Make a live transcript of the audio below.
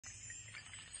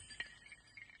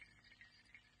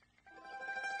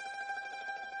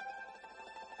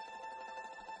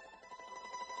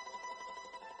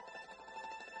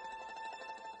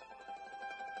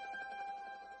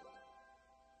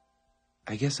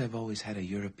I guess I've always had a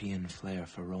European flair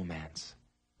for romance.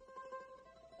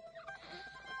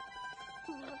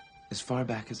 As far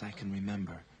back as I can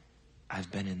remember, I've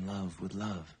been in love with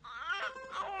love.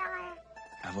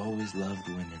 I've always loved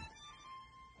women.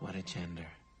 What a gender.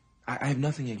 I have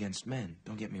nothing against men,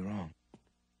 don't get me wrong.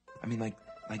 I mean, like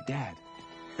Dad.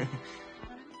 I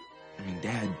mean,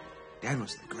 Dad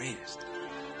was the greatest.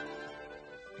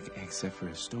 Except for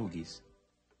his stogies.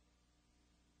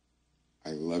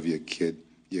 I love you, kid.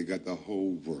 You got the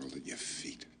whole world at your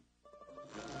feet.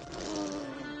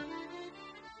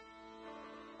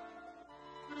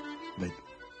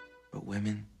 But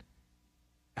women,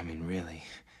 I mean, really,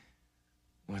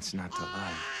 what's not to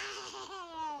love?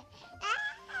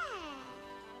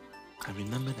 I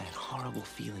remember that horrible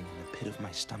feeling in the pit of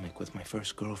my stomach with my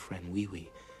first girlfriend, Wee Wee.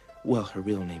 Well, her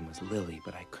real name was Lily,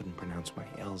 but I couldn't pronounce my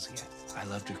L's yet. I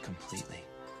loved her completely.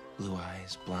 Blue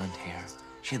eyes, blonde hair.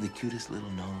 She had the cutest little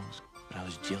nose, but I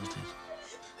was jilted.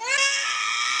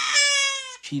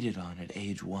 Cheated on at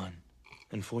age 1.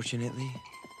 Unfortunately,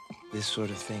 this sort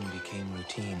of thing became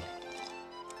routine.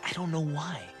 I don't know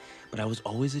why, but I was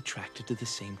always attracted to the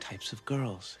same types of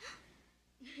girls.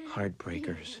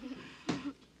 Heartbreakers.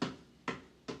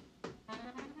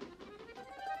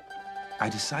 I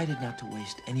decided not to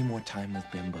waste any more time with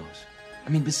bimbos. I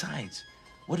mean, besides,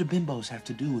 what do bimbos have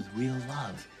to do with real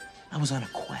love? I was on a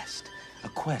quest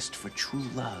for true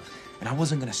love, and I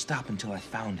wasn't gonna stop until I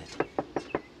found it.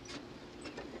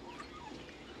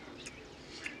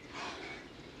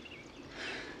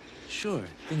 Sure,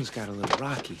 things got a little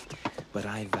rocky, but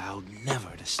I vowed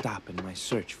never to stop in my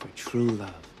search for true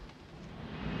love.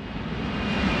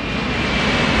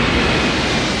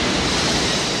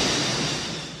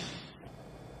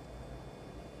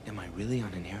 Am I really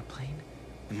on an airplane?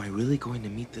 Am I really going to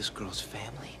meet this girl's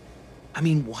family? I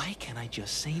mean, why can't I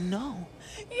just say no?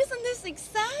 Isn't this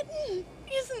exciting?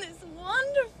 Isn't this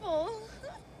wonderful?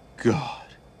 God,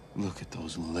 look at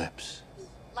those lips.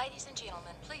 Ladies and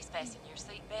gentlemen, please fasten your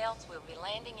seat belts. We'll be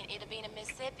landing in Itabena,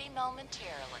 Mississippi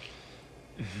momentarily.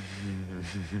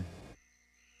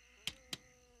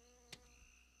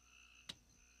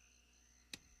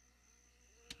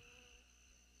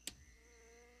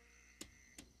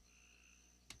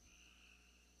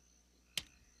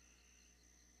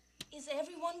 Is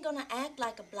everyone gonna act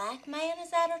like a black man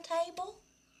is at our table?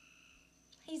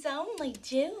 He's only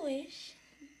Jewish.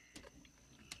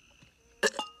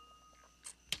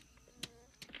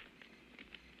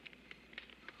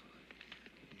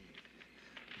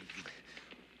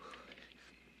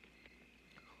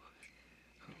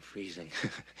 I'm freezing.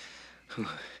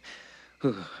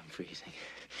 I'm freezing.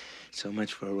 So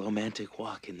much for a romantic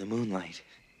walk in the moonlight.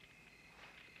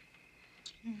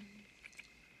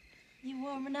 You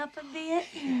warming up a bit?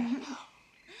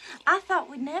 I thought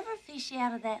we'd never fish you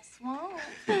out of that swamp.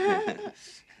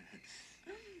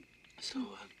 So,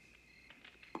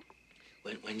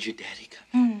 when's your daddy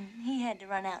coming? He had to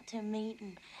run out to a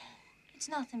meeting. It's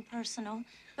nothing personal,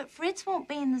 but Fritz won't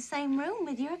be in the same room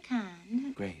with your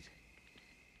kind. Great.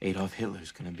 Adolf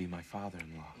Hitler's gonna be my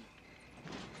father-in-law.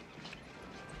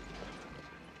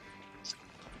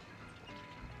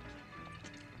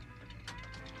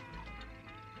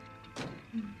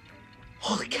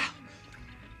 Holy cow!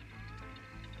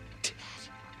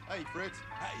 Hey, Fritz.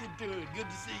 How you doing? Good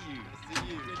to see you. See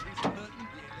you. Good to do some hunting?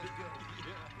 Yeah, let's go.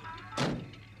 Yeah.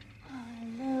 I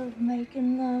love making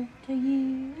love to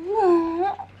you.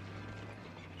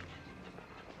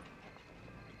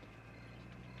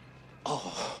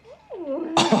 Oh.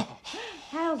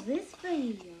 How's this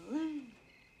feel?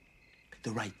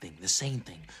 The right thing, the sane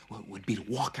thing, would be to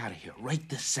walk out of here right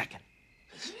this second.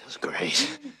 This feels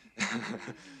great.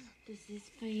 Does this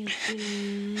feel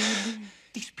good?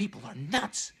 These people are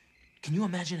nuts. Can you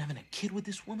imagine having a kid with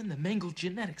this woman? The mangled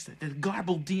genetics, the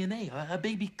garbled DNA, a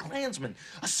baby Klansman,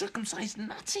 a circumcised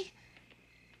Nazi?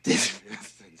 This is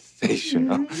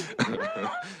sensational.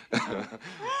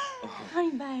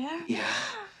 Honey Bear. Yeah?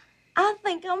 I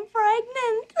think I'm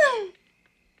pregnant.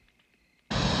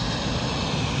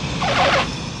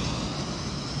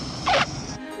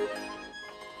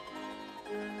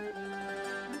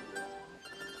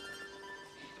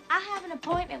 I have an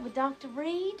appointment with Dr.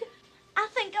 Reed. I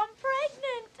think I'm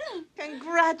pregnant.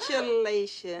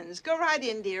 Congratulations. Go right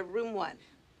in, dear. Room 1.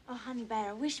 Oh, Honey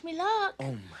Bear, wish me luck.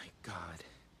 Oh, my God.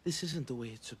 This isn't the way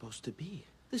it's supposed to be.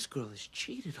 This girl has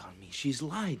cheated on me. She's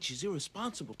lied. She's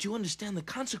irresponsible. Do you understand the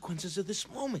consequences of this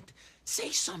moment?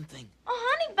 Say something. Oh,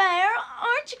 Honey Bear,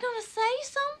 aren't you going to say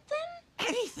something?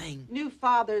 Anything. New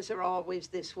fathers are always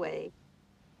this way.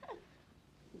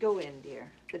 Go in,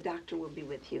 dear. The doctor will be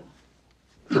with you.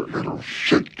 You little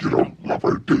shit, you don't love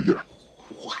her, do you?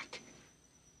 What?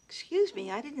 Excuse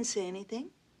me, I didn't say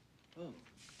anything.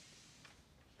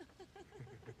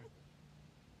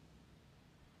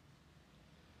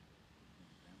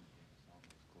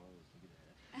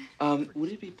 Oh.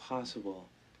 Would it be possible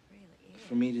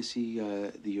for me to see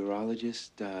the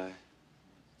urologist,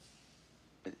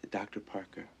 Dr.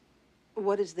 Parker?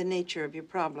 What is the nature of your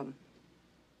problem?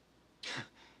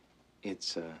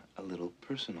 It's a little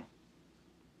personal.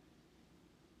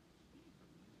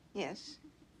 Yes.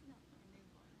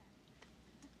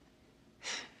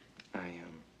 I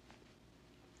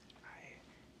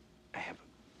have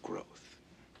a growth.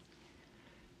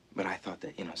 But I thought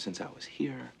that, since I was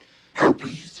here.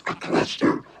 Herpes, a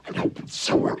cluster, an open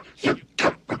sore. You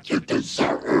got what you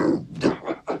deserve.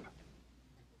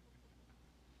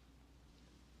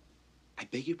 I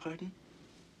beg your pardon?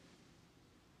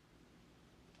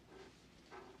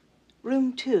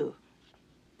 Room 2.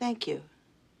 Thank you.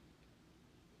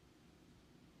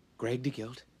 Greg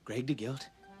DeGilt, Greg DeGilt,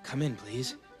 come in,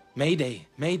 please. Mayday,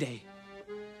 Mayday.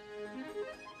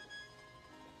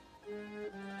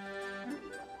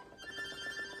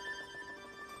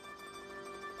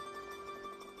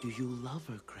 Do you love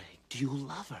her, Craig? Do you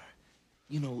love her?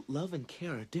 Love and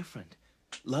care are different.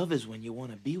 Love is when you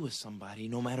want to be with somebody,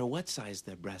 no matter what size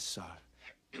their breasts are.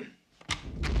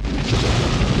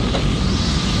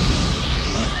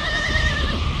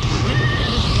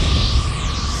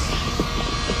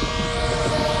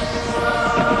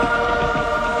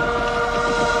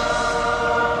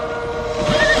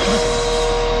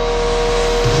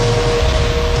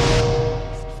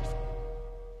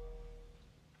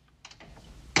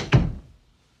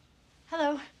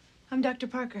 Hello, I'm Dr.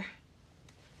 Parker.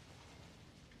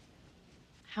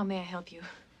 How may I help you?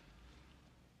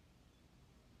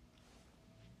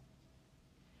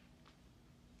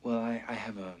 Well, I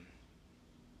have a...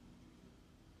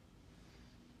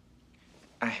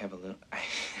 I have a little... well,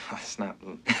 it's not...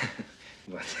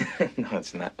 but, no,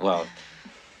 it's not. Well...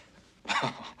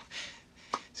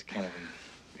 it's kind of...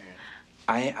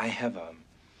 I have a...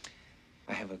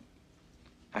 I have a...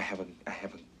 I have a... I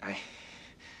have a... I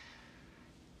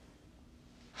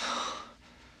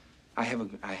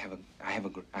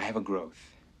have a growth.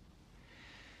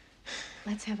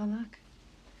 Let's have a look.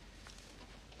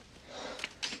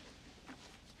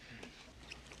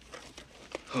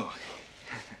 Oh.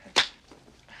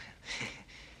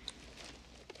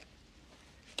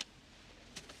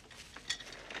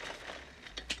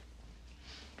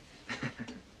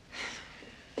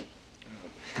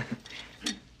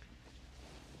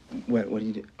 What do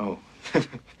you do? Oh.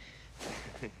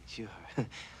 Sure.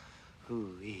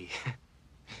 Hoo-wee.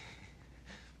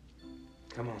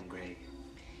 Come on, Greg.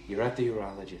 You're at the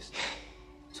urologist.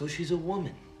 So she's a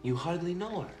woman. You hardly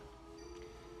know her.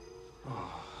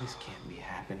 Oh, this can't be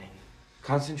happening.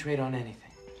 Concentrate on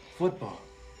anything. Football,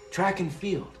 track and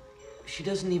field. She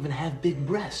doesn't even have big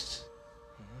breasts.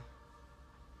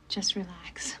 Just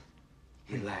relax.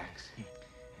 Relax.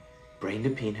 Brain to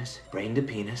penis, brain to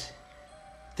penis.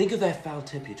 Think of that foul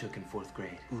tip you took in 4th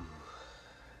grade. Ooh.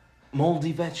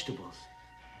 Moldy vegetables.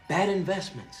 Bad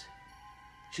investments.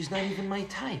 She's not even my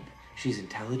type. She's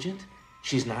intelligent.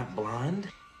 She's not blonde.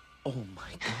 Oh,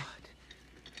 my God.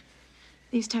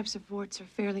 These types of warts are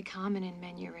fairly common in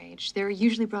men your age. They're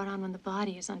usually brought on when the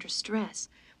body is under stress,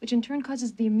 which in turn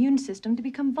causes the immune system to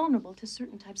become vulnerable to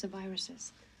certain types of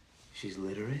viruses. She's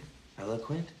literate,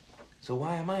 eloquent. So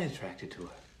why am I attracted to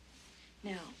her?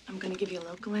 Now, I'm going to give you a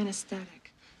local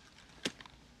anesthetic.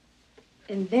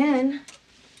 And then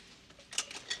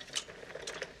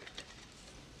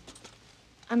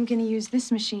I'm going to use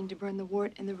this machine to burn the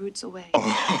wart and the roots away.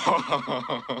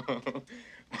 I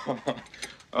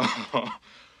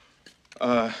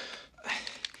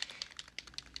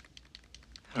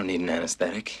don't need an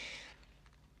anesthetic.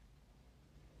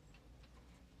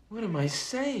 What am I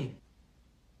saying?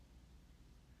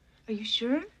 Are you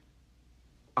sure?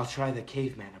 I'll try the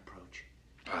caveman approach.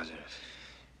 Positive.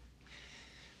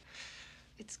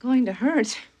 It's going to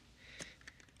hurt.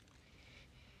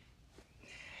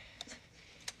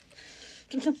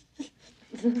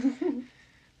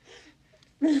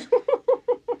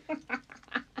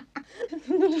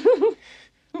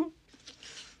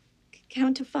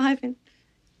 Count to 5 and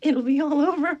it'll be all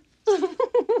over.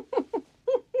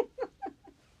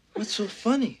 What's so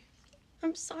funny?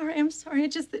 I'm sorry. It's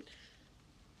just that...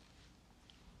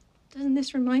 Doesn't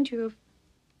this remind you of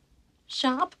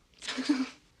shop?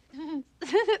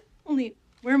 Only,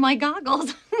 where are my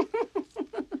goggles?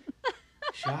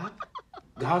 Shop?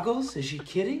 Goggles? Is she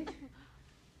kidding?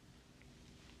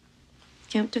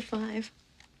 Count to 5.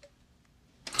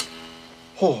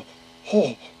 Oh.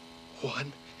 1.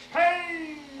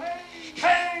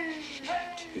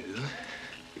 Two.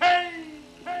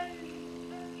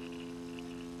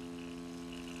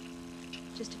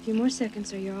 A few more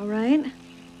seconds, are you all right?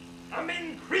 I'm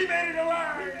being cremated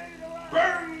alive,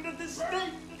 burned at the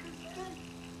stake.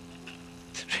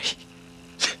 3.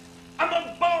 I'm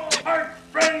a ballpark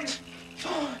friend.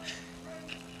 4.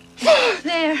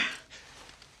 There.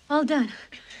 All done.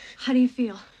 How do you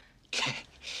feel?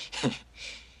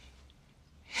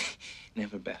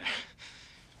 Never better.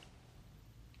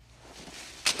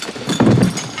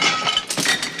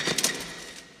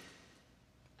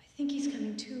 I think he's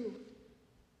coming too.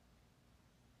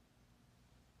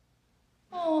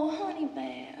 Oh, honey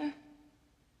bear.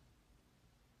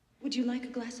 Would you like a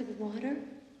glass of water?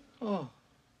 Oh.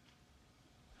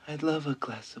 I'd love a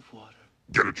glass of water.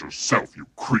 Get it yourself, you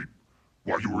creep.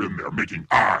 While you were in there making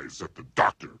eyes at the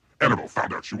doctor, Annabelle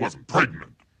found out she wasn't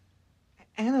pregnant.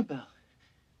 Annabelle.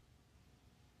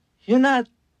 You're not...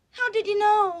 How did you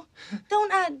know?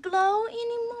 Don't I glow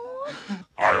anymore?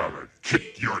 I ought to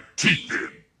kick your teeth in.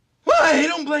 Why?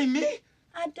 Don't blame me.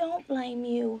 I don't blame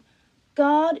you.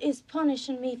 God is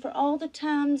punishing me for all the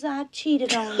times I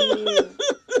cheated on you.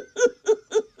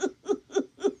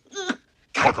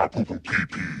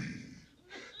 Cock-a-poo-poo-pee-pee.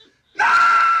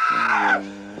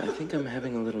 I think I'm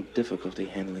having a little difficulty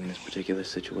handling this particular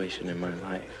situation in my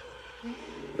life.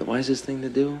 The wisest thing to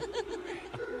do?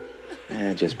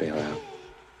 Just bail out.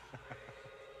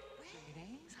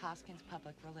 Greetings, Hoskins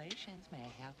Public Relations. May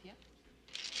I help you?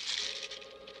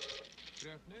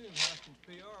 Good afternoon, Hoskins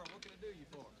PR. What can I do you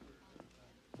for?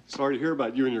 Sorry to hear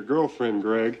about you and your girlfriend,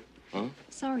 Greg. Huh?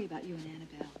 Sorry about you and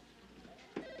Annabelle.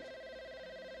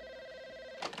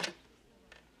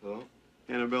 Well,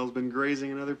 Annabelle's been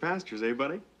grazing in other pastures, eh,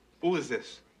 buddy? Who is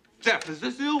this? Jeff, is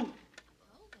this you?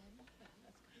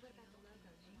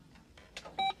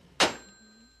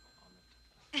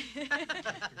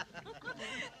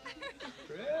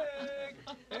 Greg!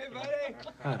 Hey, buddy!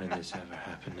 How did this ever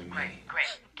happen to me? Greg,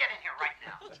 get in here right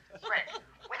now. Greg,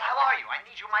 where the hell are you? I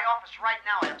need you in my office right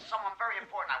now. I have someone very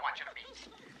important I want you to meet.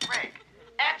 Greg,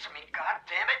 answer me, God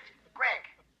damn it. Greg,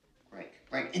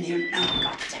 in here now.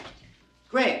 God damn it.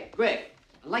 Greg,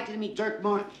 I'd like you to meet Dirk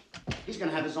Martin. He's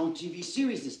gonna have his own TV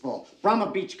series this fall, Brahma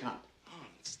Beach Cop. Oh,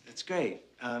 that's great.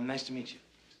 Nice to meet you.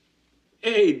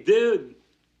 Hey, dude.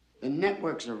 The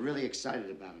networks are really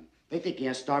excited about him. They think he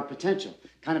has star potential,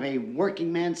 kind of a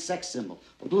working man sex symbol,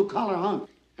 a blue-collar hunk.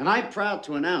 And I'm proud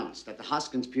to announce that the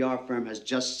Hoskins PR firm has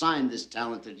just signed this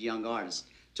talented young artist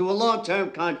to a long-term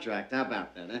contract. How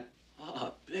about that, eh?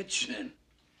 Ah, bitchin'.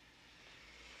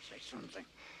 Say something.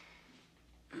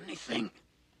 Anything.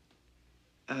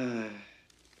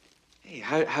 Hey,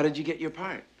 how did you get your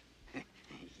part?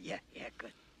 Yeah,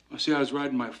 good. Well, see, I was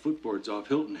riding my footboards off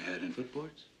Hilton Head and...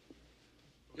 Footboards?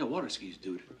 Yeah, water skis,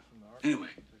 dude. Anyway,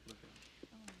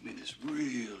 made this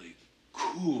really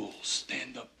cool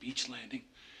stand-up beach landing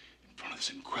in front of this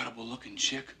incredible-looking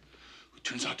chick who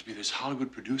turns out to be this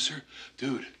Hollywood producer.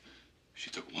 Dude, she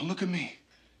took one look at me.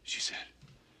 She said,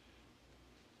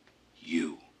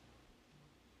 "You."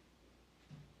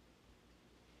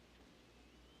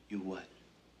 You what?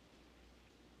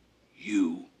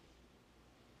 You.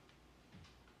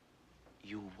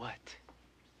 You what?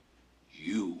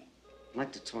 You. I'd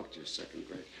like to talk to you a second,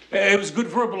 Greg. Hey, it was good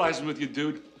verbalizing with you,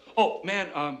 dude. Oh, man,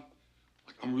 I'm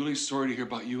really sorry to hear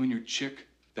about you and your chick.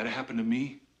 That happened to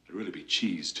me. I'd really be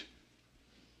cheesed.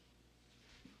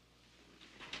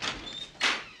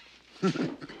 Did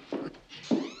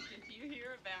you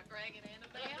hear about Greg and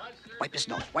Annabelle? Wipe his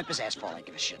nose, wipe his ass for all I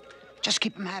give a shit. Just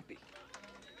keep him happy.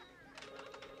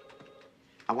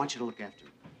 I want you to look after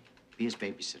him. Be his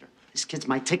babysitter. This kid's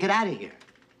my ticket out of here.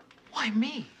 Why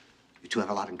me? You two have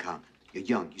a lot in common. You're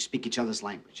young. You speak each other's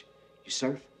language. You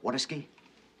surf, water ski.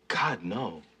 God,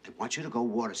 no. I want you to go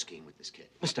water skiing with this kid.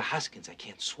 Mr. Hoskins, I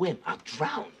can't swim. I'll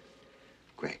drown.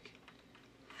 Greg,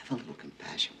 have a little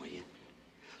compassion, will you?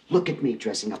 Look at me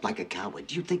dressing up like a cowboy.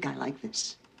 Do you think I like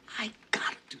this? I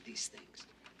gotta do these things.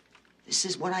 This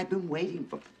is what I've been waiting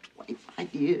for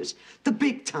 25 years. The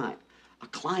big time. A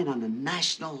client on a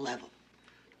national level.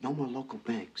 No more local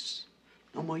banks.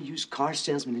 No more used car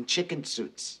salesmen in chicken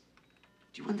suits.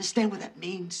 Do you understand what that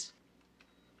means?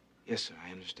 Yes, sir,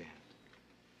 I understand.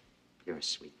 You're a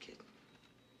sweet kid.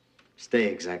 Stay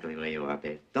exactly where you are,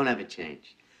 babe. Don't ever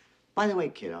change. By the way,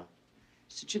 kiddo,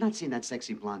 since you're not seeing that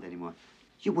sexy blonde anymore,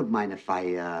 you wouldn't mind if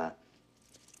I,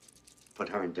 put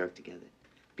her and Dirk together?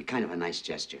 Be kind of a nice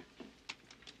gesture.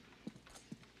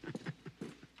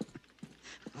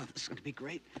 Oh, this is gonna be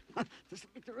great. This will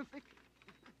be terrific.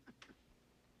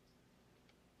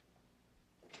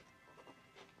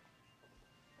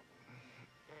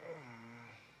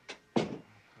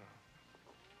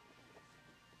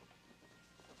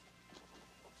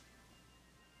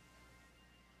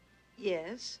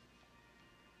 Yes.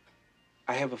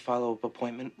 I have a follow-up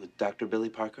appointment with Dr. Billie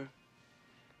Parker.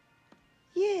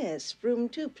 Yes, room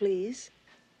 2, please.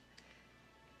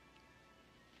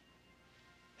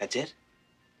 That's it?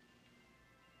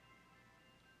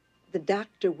 The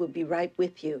doctor will be right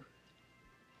with you.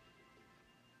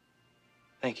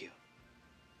 Thank you.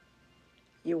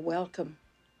 You're welcome.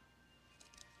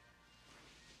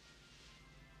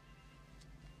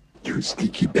 You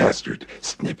sneaky bastard,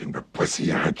 sniffing the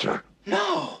pussy, aren't you?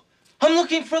 No! I'm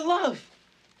looking for love!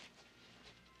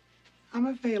 I'm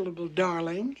available,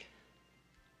 darling.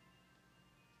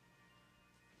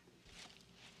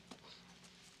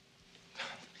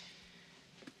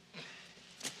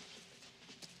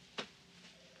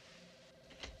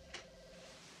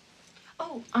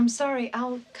 Oh, I'm sorry.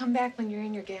 I'll come back when you're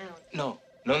in your gown. No.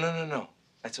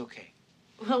 That's okay.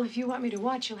 Well, if you want me to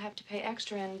watch, you'll have to pay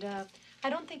extra, and I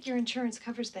don't think your insurance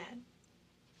covers that.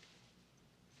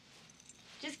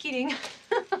 Just kidding.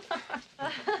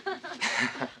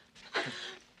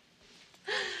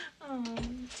 Oh.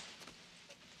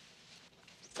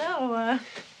 So,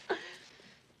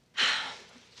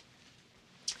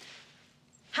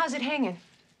 how's it hanging?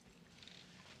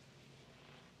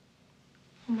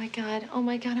 Oh my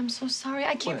God, I'm so sorry.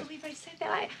 I can't believe I said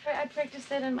that. I practiced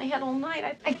that in my head all night.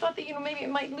 I thought that, maybe it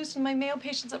might loosen my male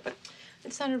patients up, but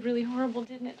it sounded really horrible,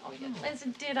 didn't it? Oh, yes,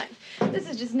 it did. This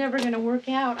is just never going to work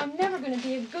out. I'm never going to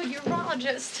be a good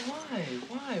urologist.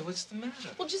 Why? What's the matter?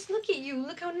 Well, just look at you.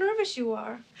 Look how nervous you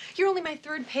are. You're only my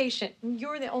 3rd patient.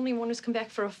 You're the only one who's come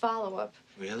back for a follow-up.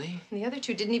 Really? And the other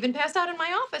 2 didn't even pass out in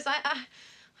my office. I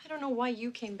don't know why you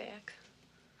came back.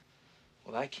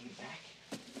 Well, I came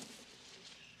back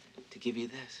to give you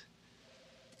this.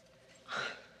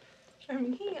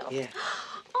 Herman. Yeah.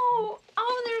 Oh,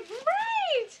 they're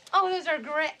great. Oh, those are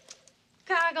great.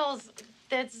 Goggles.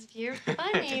 You're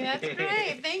funny. That's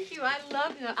great. Thank you. I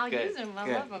love them. I'll use them.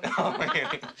 I love them.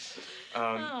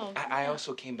 I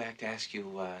also came back to ask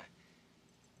you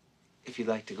if you'd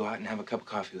like to go out and have a cup of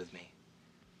coffee with me.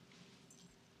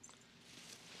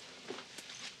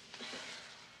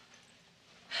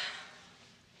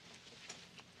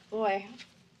 Boy,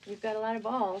 you've got a lot of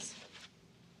balls.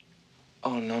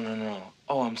 Oh, no.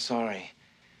 Oh, I'm sorry.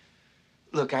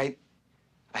 Look, I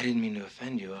didn't mean to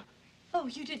offend you. Oh,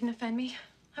 you didn't offend me.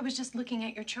 I was just looking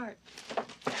at your chart.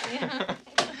 Yeah.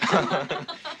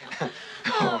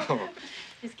 Oh,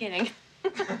 just kidding.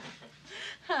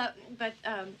 But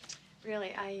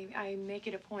really, I make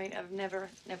it a point of never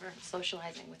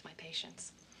socializing with my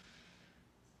patients.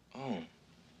 Oh.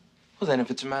 Well, then, if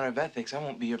it's a matter of ethics, I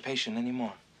won't be your patient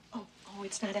anymore. Oh,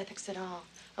 it's not ethics at all.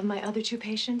 Of my other 2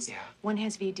 patients, yeah, one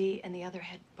has VD and the other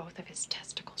had both of his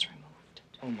testicles removed.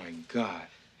 Oh, my God.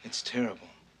 It's terrible.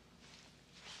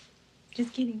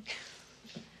 Just kidding.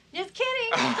 Just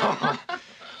kidding.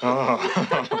 Oh,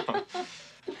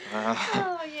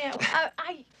 yeah.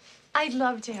 I'd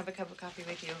love to have a cup of coffee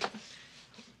with you.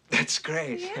 That's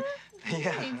great. Yeah?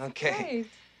 Yeah, Thanks. okay.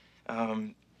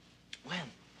 Great.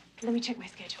 When? Let me check my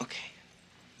schedule. Okay.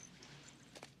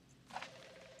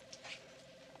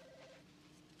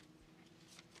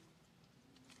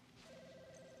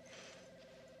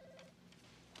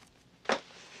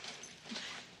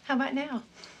 How about now?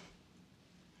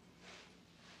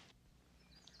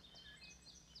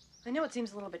 I know it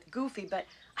seems a little bit goofy, but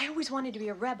I always wanted to be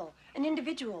a rebel, an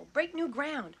individual, break new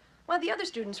ground. While the other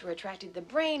students were attracted to the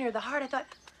brain or the heart, I thought,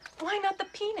 why not the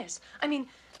penis? I mean,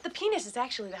 the penis is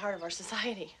actually the heart of our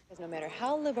society. Because no matter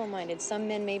how liberal-minded some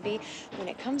men may be, when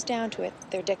it comes down to it,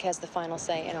 their dick has the final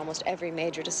say in almost every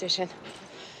major decision.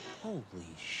 Holy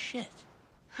shit.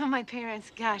 Oh, my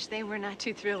parents, gosh, they were not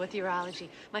too thrilled with urology.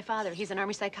 My father, he's an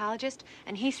Army psychologist,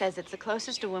 and he says it's the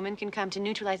closest a woman can come to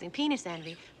neutralizing penis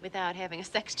envy without having a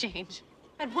sex change.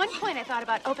 At one point, I thought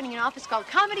about opening an office called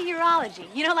Comedy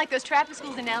Urology. You know, like those traffic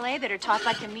schools in L.A. that are taught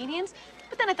by comedians?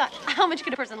 But then I thought, how much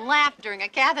could a person laugh during a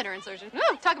catheter insertion?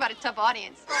 Ooh, talk about a tough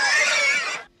audience.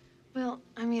 Well,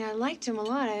 I mean, I liked him a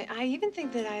lot. I even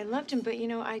think that I loved him, but,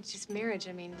 marriage,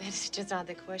 that's just not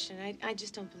the question. I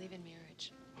just don't believe in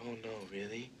marriage. Oh, no,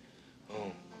 really?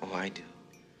 Oh, I do.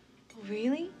 Oh,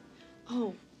 really?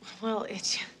 Oh, well,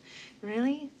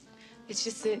 really? It's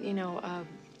just that,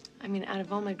 out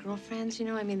of all my girlfriends, they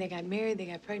got married, they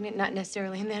got pregnant, not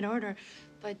necessarily in that order,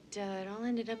 but it all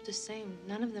ended up the same.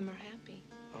 None of them are happy.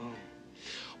 Oh.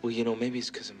 Well, maybe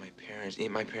it's because of my parents. Yeah,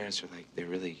 my parents are they're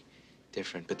really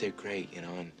different, but they're great, and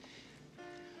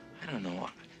I don't know.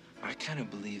 I kind of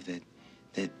believe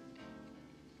that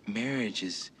marriage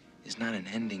is not an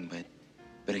ending,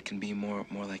 but it can be more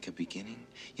like a beginning.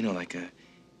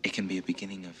 It can be a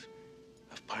beginning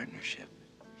of partnership.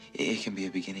 It can be a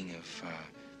beginning of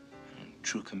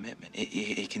true commitment.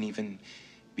 It can even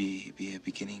be a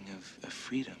beginning of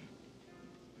freedom.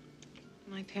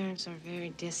 My parents are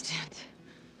very distant.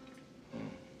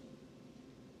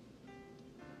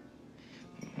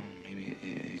 Maybe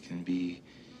it can be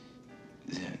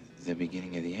the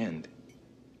beginning of the end.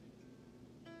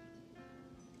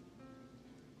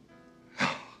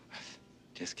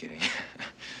 Just kidding.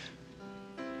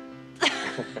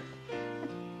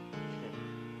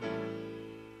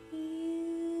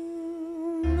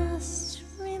 You must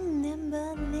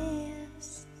remember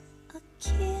this. A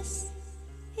kiss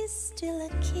is still a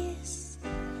kiss.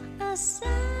 A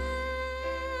sigh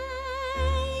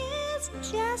is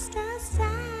just a sigh.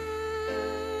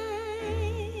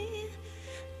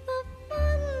 The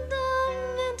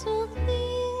fundamental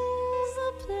things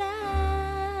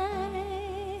apply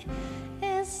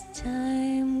as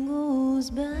time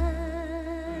goes by.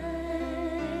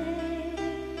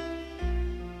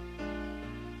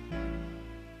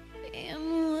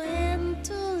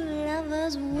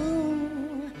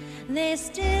 They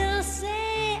still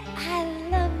say I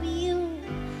love you.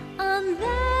 On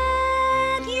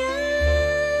that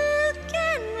you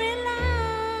can rely.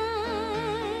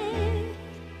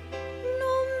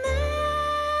 No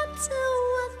matter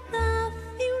what the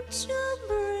future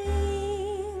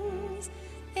brings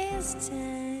as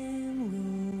time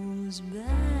goes by.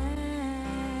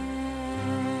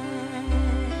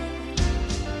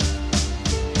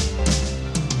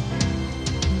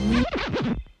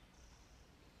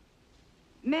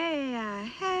 May I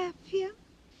help you?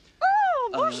 Oh,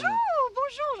 bonjour,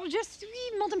 bonjour. Je suis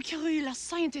Madame Curie, la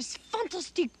scientist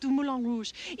fantastique du Moulin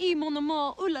Rouge. Et mon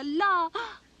amour, oh là là.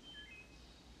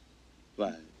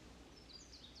 What?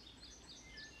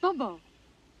 Bobo.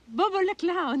 Bobo le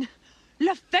clown.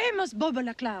 Le famous Bobo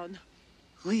le clown.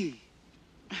 Oui.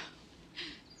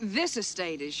 This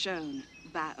estate is shown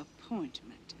by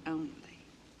appointment only.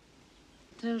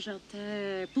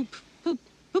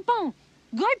 Poupon.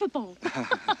 Great poupon.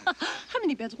 How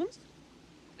many bedrooms?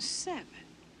 7.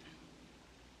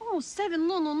 Oh, 7.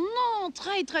 Non.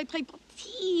 Très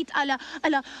petite. À la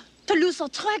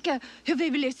Toulouse-Lautrec.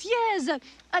 Vive les sièges.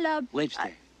 À la...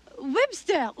 Webster.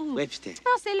 Webster. Ooh. Webster.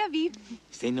 Ah, c'est la vie.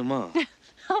 C'est normal.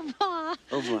 Au revoir.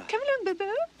 Au revoir. Come along,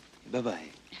 Bobo.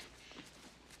 Bye-bye.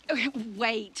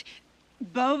 Wait,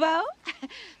 Bobo?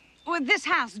 Well, this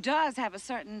house does have a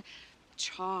certain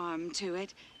charm to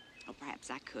it. Or perhaps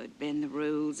I could bend the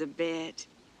rules a bit.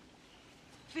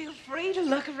 Feel free to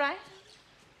look around.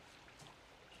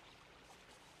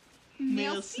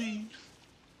 Merci.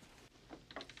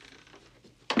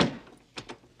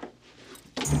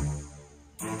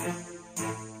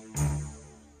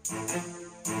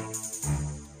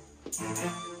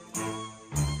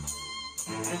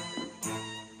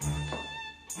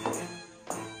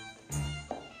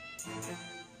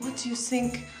 What do you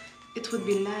think it would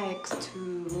be like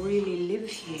to really live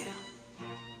here?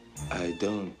 I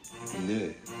don't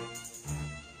know.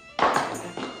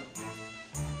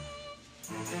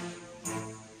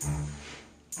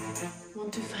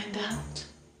 Want to find out?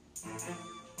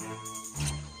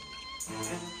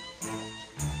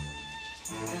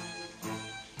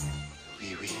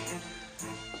 Oui.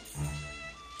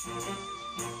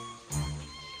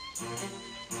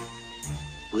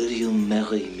 Will you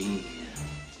marry me?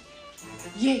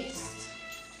 Yes.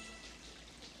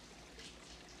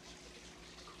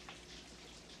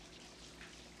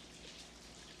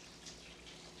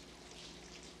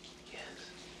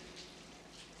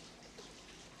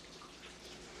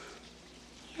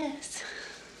 Yes.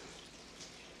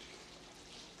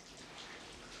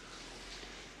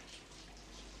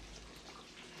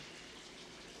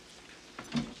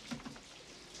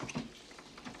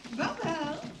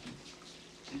 Bobo.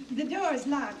 The door is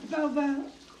locked, Bobo.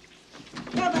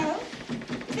 Bobo,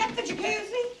 is that the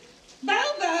jacuzzi?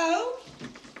 Bobo!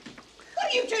 What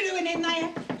are you two doing in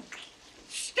there?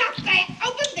 Stop that!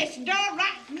 Open this door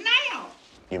right now!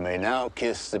 You may now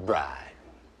kiss the bride.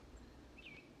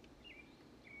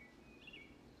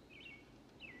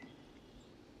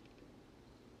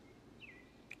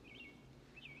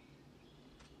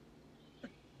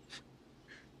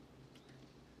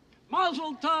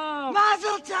 Mazel tov!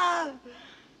 Mazel tov!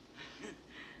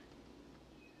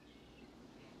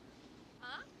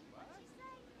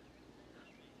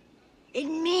 It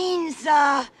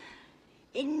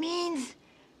means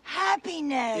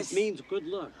happiness. It means good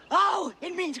luck. Oh,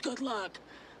 it means good luck.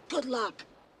 Good luck.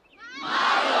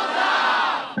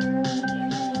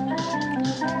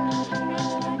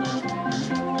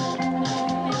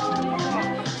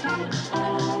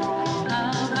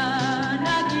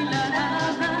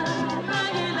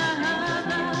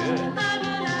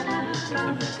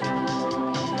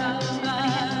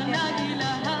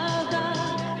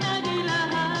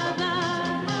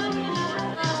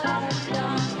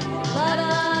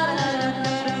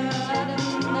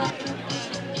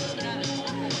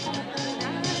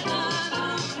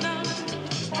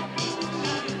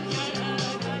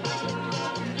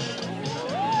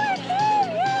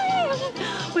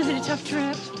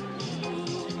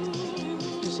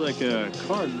 like a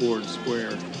cardboard square.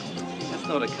 That's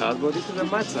not a cardboard, this is a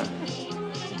matzah.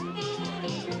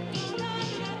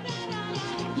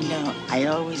 You know, I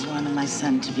always wanted my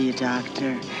son to be a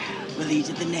doctor. Well, he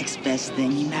did the next best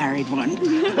thing. He married one. You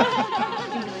really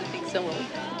think so?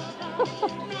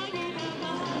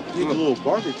 Need a little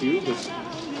barbecue, but...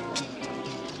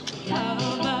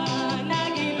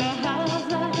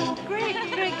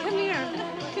 Greg, come here.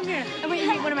 Come here. I want you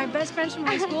to meet one of my best friends from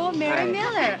high school, Mary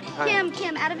Miller.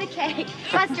 Kim, out of the cake.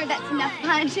 Buster, that's enough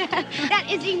punch. That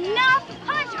is enough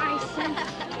punch, I said.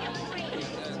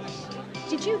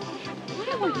 Did you? What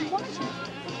you wanted?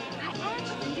 I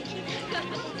asked you to keep.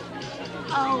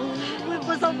 Oh, it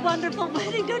was a wonderful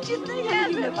wedding, don't you think?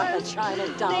 Yes, it was. China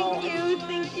doll.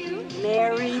 Thank you.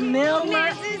 Mary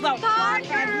Miller. Mrs.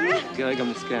 Parker. כרגע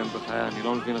מסכן בחיי, אני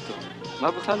לא מבין אותו.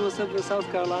 מה בכלל הוא עושה בסאוט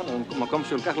קרוליינה? מקום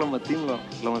שהוא כל כך לא מתאים לו,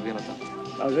 לא מבין אותו.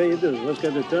 I'll tell you this, let's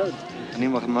get it done. אני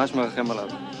ממש מרחם עליו.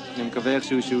 אני מקווה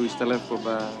איכשהו שהוא ישתלב פה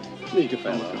ב... Need to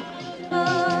find out.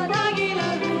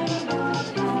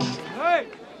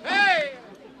 Hey!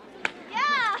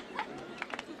 Yeah.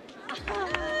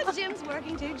 Jim's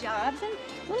working 2 jobs, and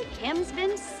little Kim's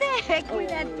been sick.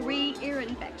 We've had 3 ear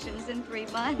infections in 3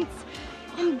 months.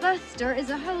 And Buster is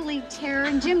a holy terror,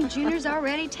 and Jim Jr.'s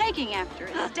already taking after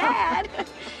his dad.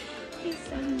 He's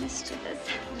so mischievous.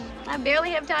 I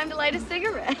barely have time to light a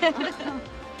cigarette.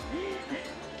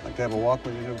 Like to have a walk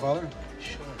with your new father?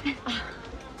 Sure.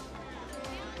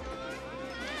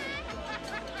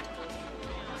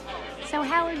 So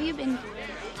how have you been?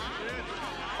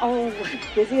 Oh,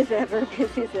 busy as ever,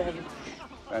 busy as ever.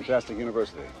 Fantastic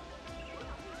university.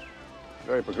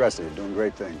 Very progressive, doing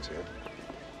great things here.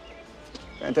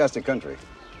 Fantastic country.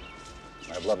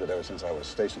 I've loved it ever since I was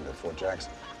stationed at Fort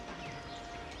Jackson.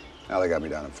 Now they got me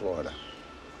down in Florida.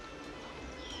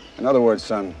 In other words,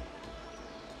 son,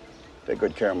 take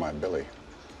good care of my Billie,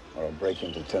 or I'll break you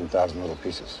into 10,000 little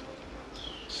pieces.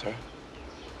 Sir?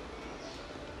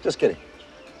 Just kidding.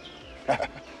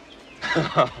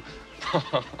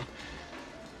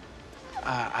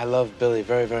 I love Billie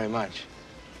very, very much.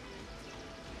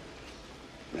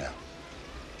 Yeah.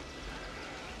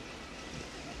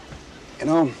 You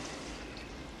know,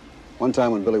 one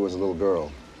time when Billie was a little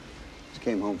girl, she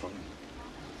came home from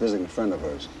visiting a friend of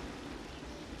hers.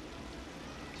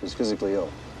 She was physically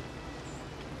ill.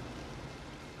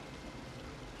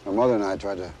 Her mother and I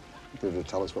tried to get her to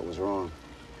tell us what was wrong.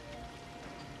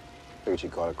 Figured she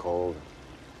caught a cold,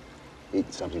 or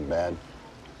eaten something bad.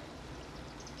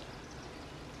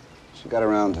 She got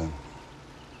around to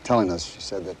telling us, she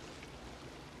said that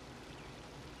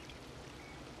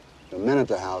the men at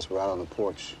the house were out on the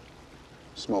porch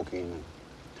smoking and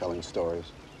telling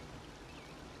stories.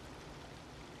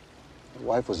 The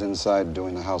wife was inside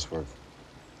doing the housework.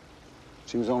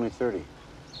 She was only 30.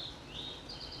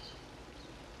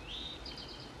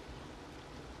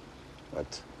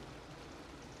 But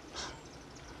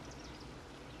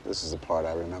this is the part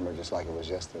I remember just like it was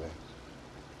yesterday.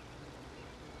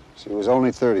 She was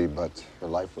only 30, but her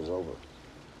life was over.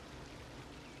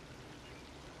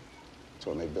 That's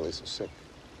what made Billie so sick.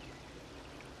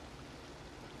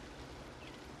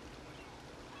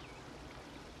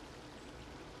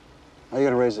 How are you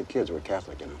gonna raise the kids? We're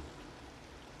Catholic, you know.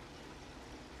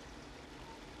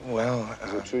 Well,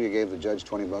 is it true you gave the judge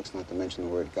 20 bucks not to mention the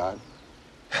word God?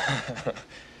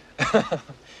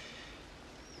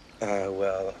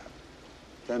 Well...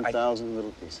 10,000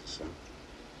 little pieces, son.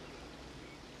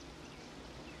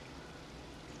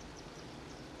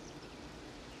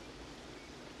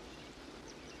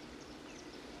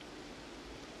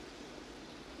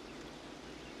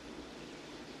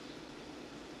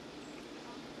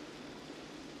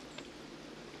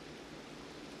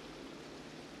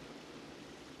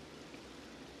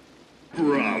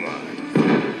 Drama.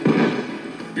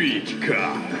 Beach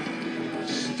Cop.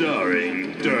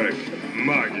 Starring Dirk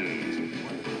Martin.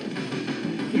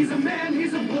 He's a man,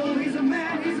 he's a bull, he's a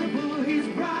man, he's a bull, he's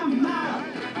Brahma.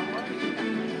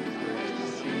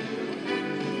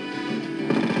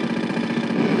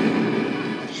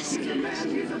 This guy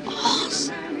is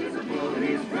awesome.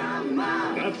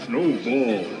 That's no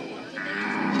ball.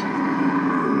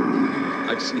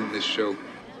 I've seen this show.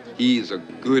 He is a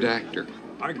good actor.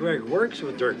 Our Greg works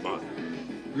with Dirk Martin.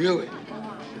 Really?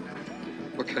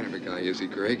 What kind of a guy is he,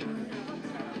 Greg?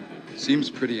 Seems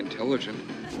pretty intelligent.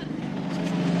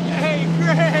 Hey,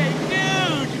 Greg,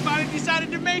 dude! You finally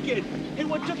decided to make it. Hey,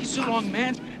 what took you so long,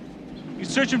 man? You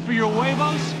searching for your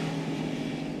huevos?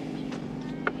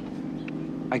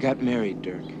 I got married,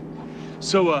 Dirk.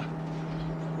 So,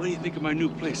 what do you think of my new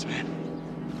place, man?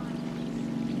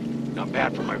 Not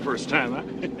bad for my first time, huh?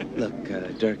 Look,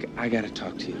 Dirk, I gotta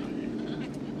talk to you.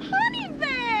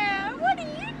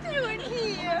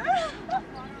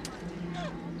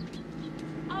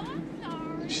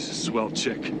 swell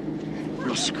chick.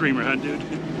 Real screamer, huh, dude?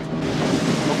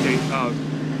 Okay,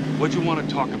 what'd you want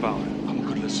to talk about? I'm a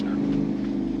good listener.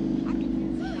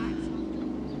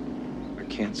 I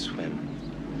can't swim.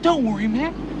 Don't worry,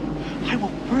 man. I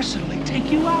will personally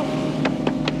take you out.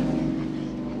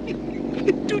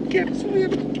 Dude can't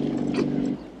swim.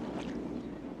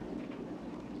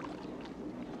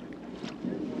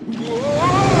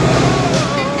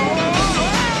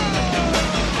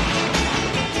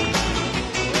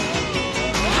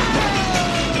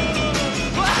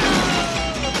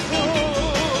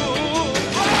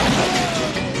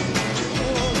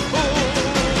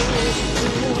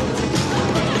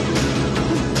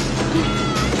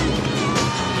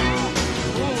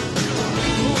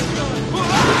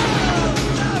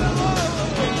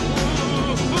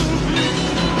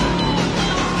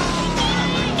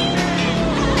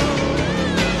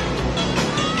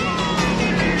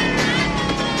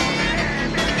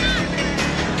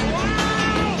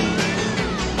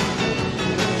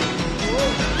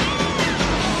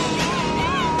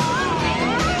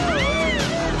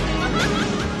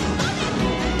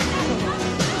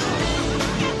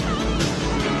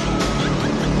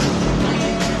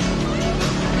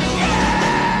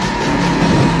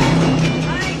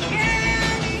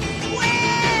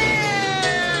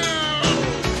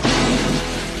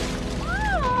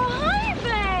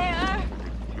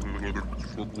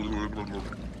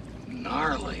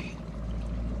 Gnarly.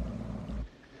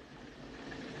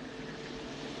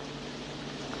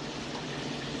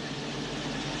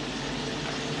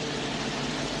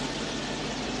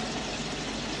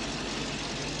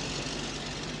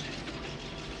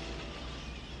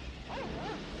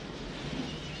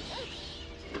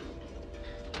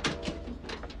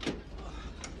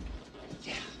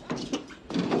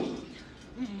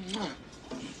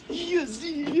 Yes,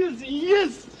 yes,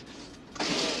 yes!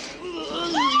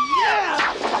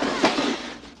 Yeah!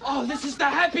 Oh, this is the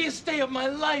happiest day of my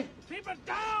life! Keep it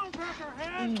down,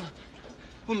 Peckerhead!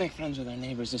 We'll make friends with our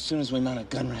neighbors as soon as we mount a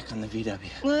gun rack on the VW.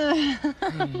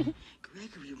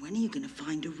 Gregory, when are you gonna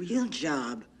find a real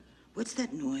job? What's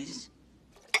that noise?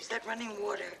 Is that running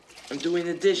water? I'm doing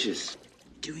the dishes.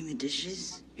 Doing the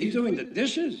dishes? He's doing the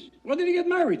dishes? What did he get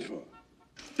married for?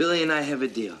 Billie and I have a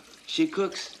deal. She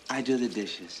cooks, I do the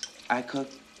dishes. I cook,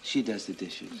 she does the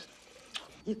dishes.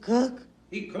 You cook?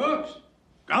 He cooks.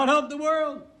 God help the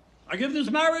world. I give this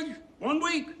marriage 1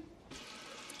 week.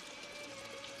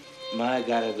 Ma, I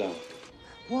gotta go.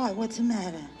 Why? What's the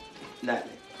matter?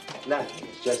 Nothing. Nothing.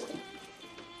 It's just...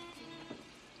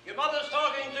 Your mother's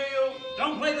talking to you.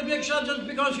 Don't play the big shot just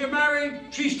because you're married.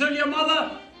 She's still your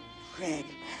mother. Greg,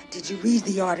 did you read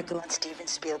the article on Steven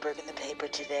Spielberg in the paper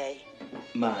today?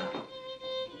 Ma,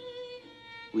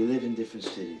 we live in different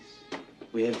cities.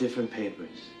 We have different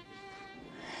papers.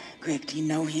 Greg, do you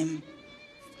know him?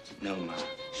 No, Ma.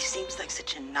 He seems like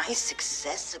such a nice,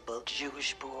 accessible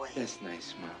Jewish boy. That's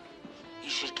nice, Ma. You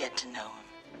should get to know him.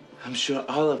 I'm sure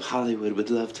all of Hollywood would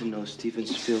love to know Steven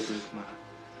Spielberg, Ma.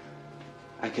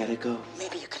 I gotta go.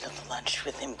 Maybe you could have lunch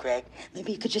with him, Greg.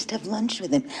 Maybe you could just have lunch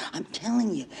with him. I'm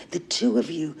telling you, the two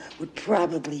of you would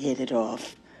probably hit it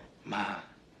off. Ma,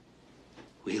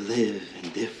 we live in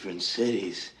different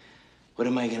cities. What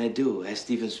am I gonna do? Ask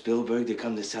Steven Spielberg to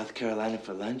come to South Carolina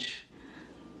for lunch?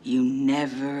 You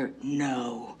never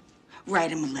know.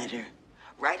 Write him a letter.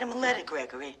 Write him a letter,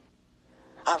 Gregory.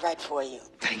 I'll write for you.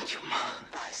 Thank you, Ma.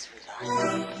 Bye, sweetheart.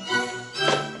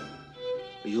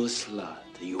 You slut,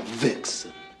 you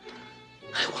vixen.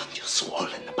 I want your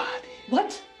swollen body.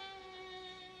 What?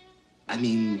 I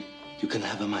mean, you can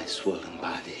have my swollen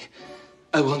body.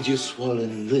 I want your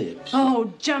swollen lips.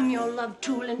 Oh, jam your love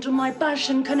tool into my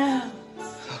passion canal.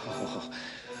 Oh,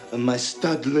 and my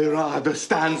studly rod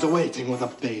stands waiting with a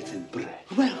bated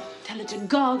breath. Well, tell it to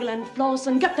gargle and floss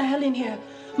and get the hell in here.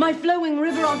 My flowing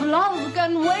river of love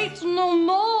can wait no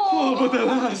more. Oh, but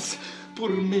alas, poor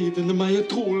maiden, my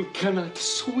tool cannot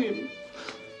swim.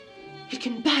 It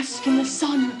can bask in the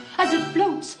sun as it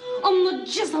floats on the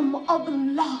jism of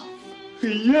love.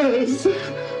 Yes.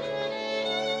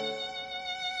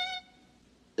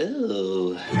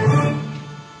 Oh.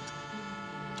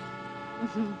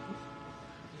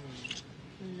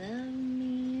 Love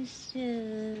me so.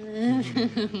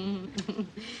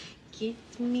 Kiss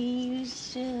me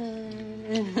so.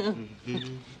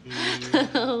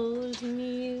 Hold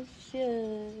me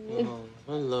so. Oh,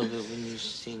 I love it when you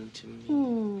sing to me.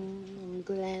 I'm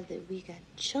glad that we got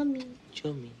chummy.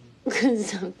 Chummy.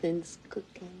 Something's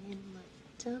cooking in my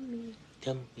tummy.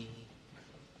 Tummy.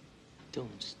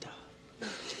 Don't stop.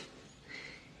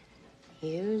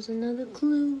 Here's another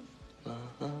clue.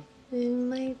 Uh-huh. We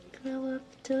might grow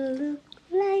up to look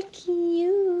like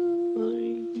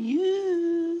you. You.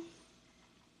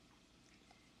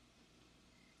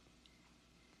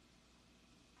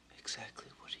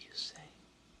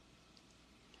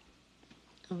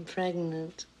 I'm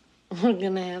pregnant. We're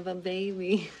gonna have a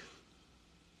baby.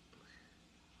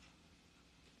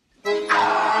 We're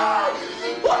pregnant!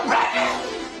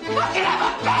 We're gonna have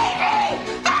a baby!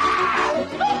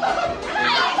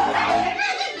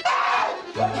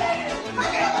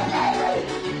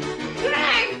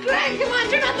 Greg, come on,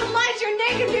 turn out the lights. You're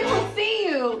naked. People will see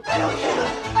you. I don't care.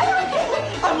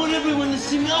 I want everyone to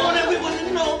see me. I want everyone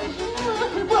to know.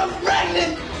 We're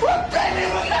pregnant. We're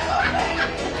pregnant. We're gonna have a baby.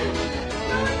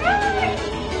 Greg!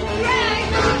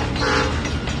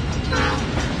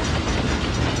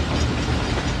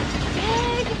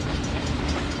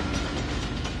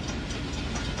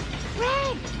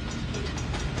 Greg!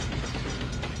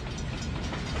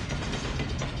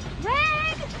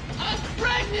 Greg! I'm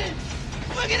pregnant.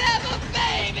 We're gonna have a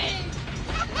baby.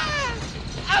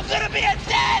 I'm gonna be a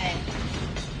daddy.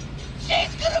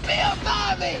 She's gonna be a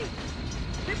mommy.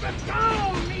 Keep it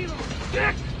down, needle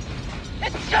stick.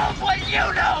 And show what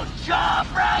you know,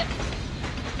 jawbread.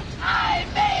 I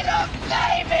made a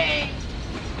baby.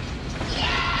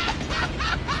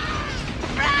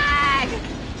 Greg!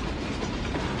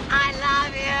 I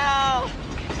love you!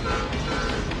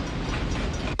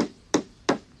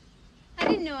 I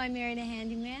didn't know I married a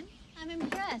handyman. I'm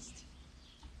impressed.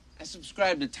 I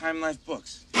subscribe to Time Life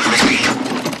books.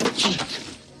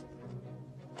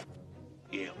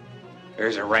 Yeah,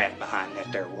 there's a rat behind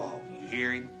that there wall. You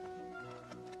hear him?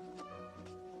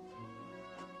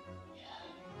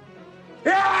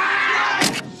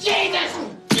 Jesus!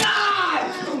 God!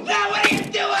 Now what are you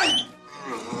doing?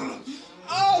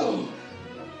 Oh!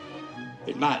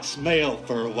 It might smell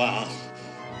for a while,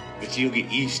 but you'll get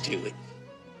used to it.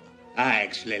 I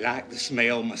actually like the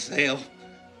smell myself.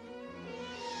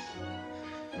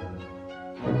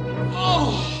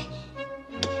 Oh!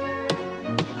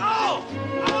 Oh!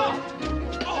 Oh!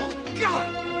 Oh,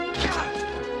 God! God!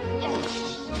 Oh,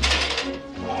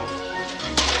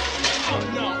 oh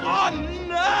no! Oh,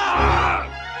 no!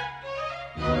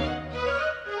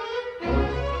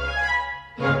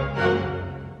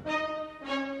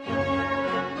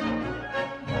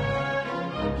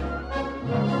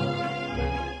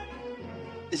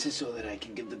 This is so that I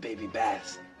can give the baby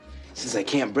baths. Since I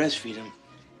can't breastfeed him,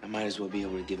 I might as well be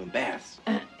able to give him baths.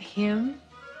 Him?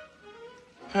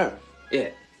 Her. Yeah.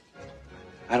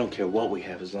 I don't care what we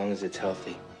have as long as it's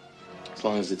healthy. As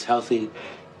long as it's healthy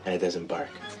and it doesn't bark.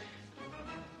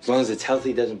 As long as it's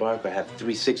healthy, it doesn't bark, I have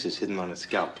 3 6s hidden on its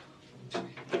scalp. All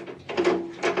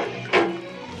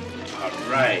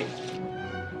right.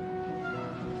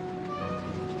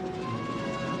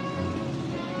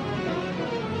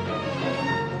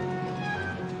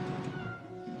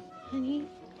 Honey,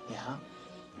 Yeah?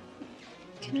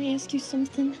 can I ask you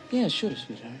something? Yeah, sure,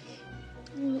 sweetheart.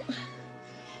 Well,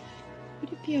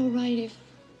 would it be all right if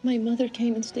my mother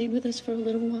came and stayed with us for a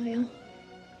little while?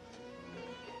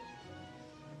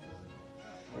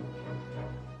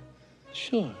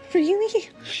 Sure. Really?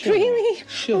 Sure. Really?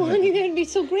 Sure. Oh, honey, that'd be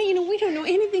so great. You know, we don't know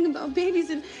anything about babies,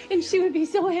 and she would be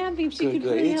so happy if she Good, could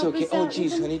good. really It's help okay. us Oh, out.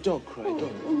 geez, honey, don't cry.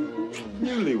 Don't.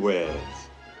 Newlyweds.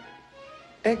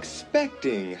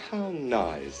 Expecting. How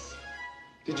nice.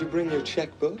 Did you bring your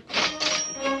checkbook?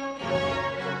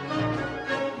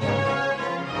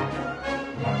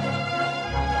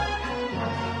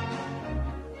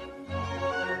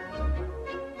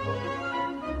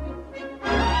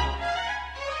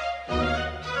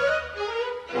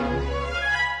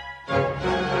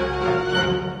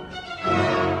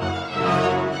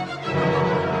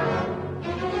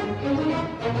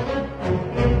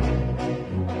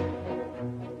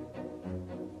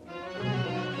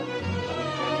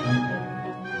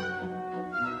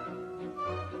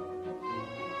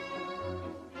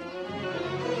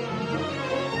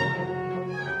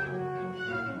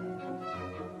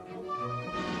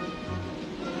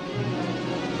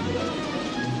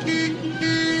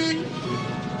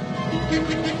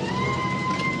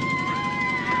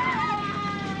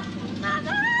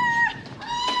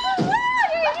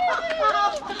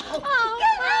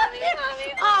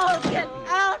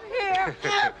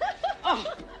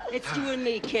 It's you and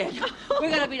me, kid. We're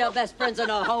gonna be the best friends in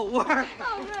the whole world. All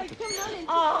right, come on in.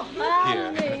 Oh,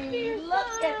 honey,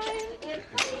 look at that.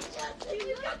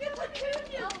 You look at what you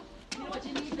do. You know what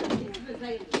you need to do?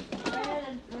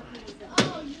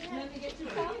 Oh, yeah. Let me get you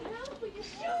some help. Will you?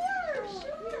 Sure.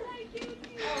 Thank you.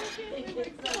 Oh, it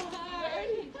worked so hard.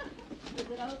 Is it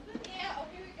open? Yeah, oh,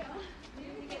 here we go.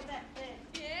 Here we get that thing.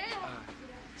 Yeah.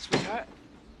 Sweetheart?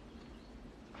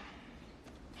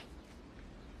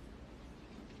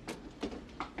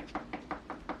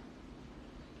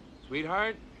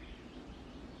 Sweetheart?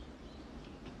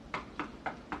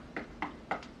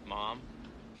 Mom?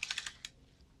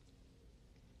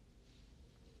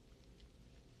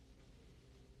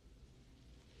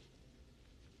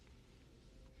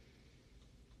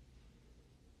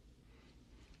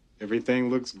 Everything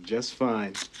looks just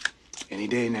fine. Any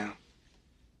day now.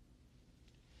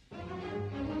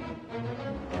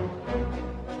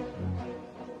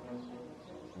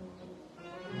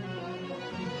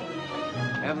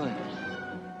 Evelyn.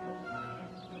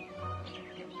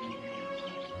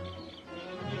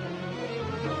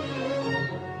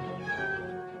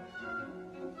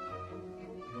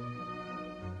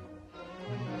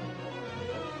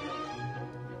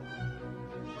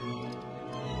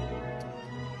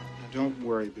 Don't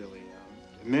worry, Billie.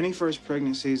 Many first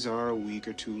pregnancies are a week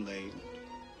or two late.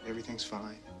 Everything's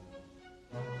fine.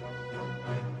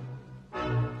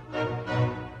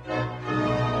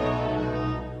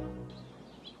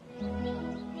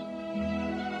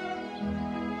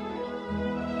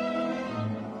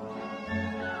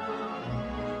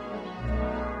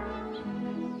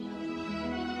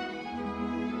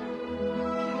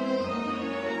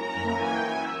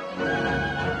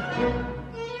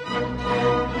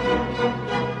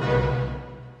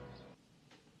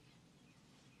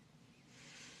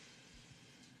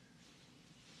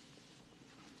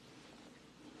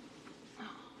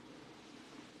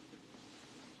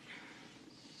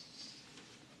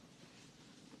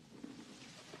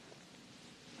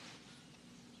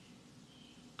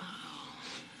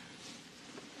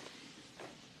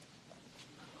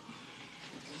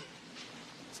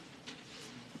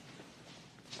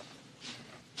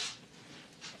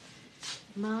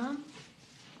 Mom?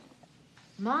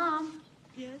 Mom?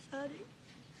 Yes, honey?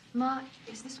 Ma,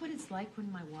 is this what it's like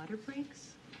when my water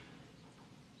breaks?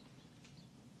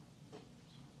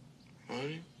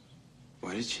 Honey?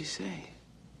 What did she say?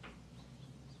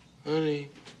 Honey?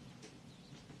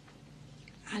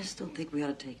 I just don't think we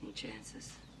ought to take any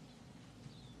chances.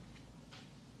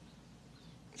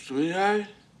 Sweetheart?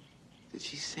 Did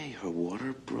she say her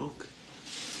water broke?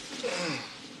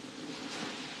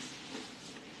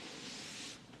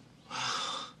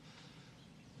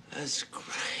 That's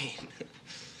great.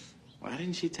 Why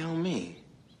didn't she tell me?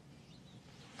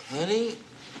 Honey?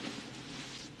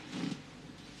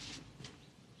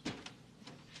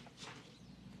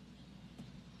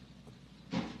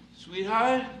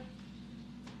 Sweetheart?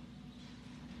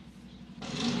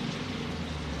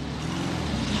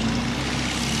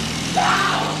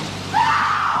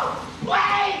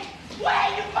 Wait!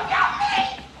 Wait! You forgot me!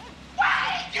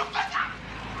 Wait! You forgot!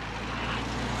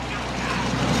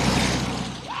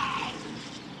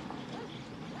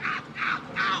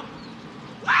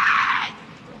 Wait!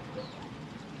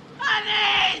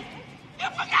 Honey! You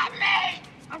forgot me!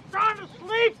 I'm trying to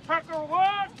sleep,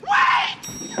 Peckerwood! Wait!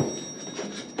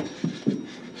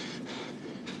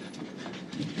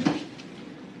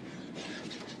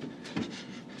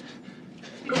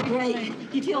 Great.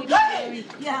 You feel good?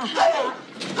 Yeah.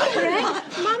 Greg,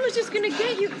 Mom was just gonna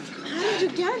get you. How did you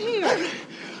get here?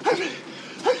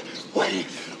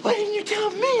 Why didn't you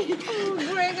tell me? Oh,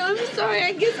 Greg, I'm sorry.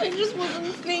 I guess I just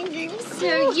wasn't thinking.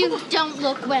 Sir, you don't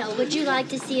look well. Would you like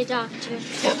to see a doctor?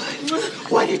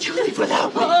 Why did you leave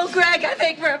without me? Oh, Greg, I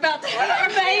think we're about to have our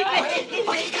baby.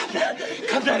 Okay,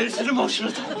 calm down. It's an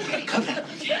emotional time. Calm down.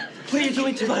 What are you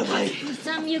doing to my wife?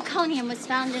 Some euconium was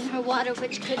found in her water,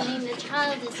 which could mean the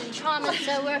child is in trauma,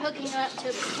 so we're hooking her up to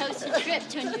a Pitocin drip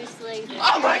to induce labor.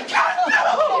 Oh, my God,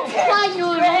 no! Why,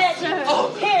 Greg, sir.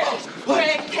 Oh, here.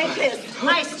 Greg, take this.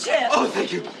 Nice trip. Oh,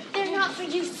 thank you. They're not for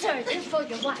you, sir. They're for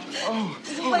your wife.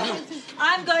 Well,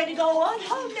 I'm going to go on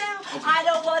home now. I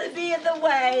don't want to be in the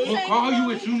way. We'll call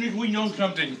you as soon as we know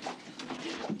something.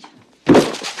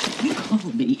 You call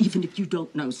me even if you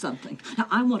don't know something. Now,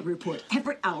 I want to report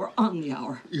every hour on the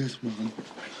hour. Yes, Mom.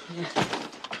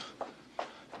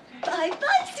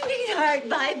 Bye-bye, sweetheart.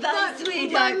 Bye-bye,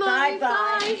 sweetheart.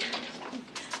 Bye-bye.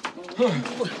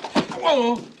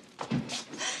 Oh.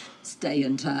 Stay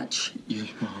in touch. Yes,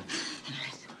 Mom.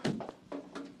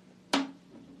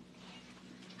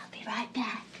 I'll be right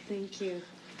back. Thank you.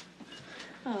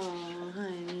 Oh,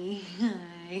 honey.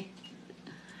 Hi.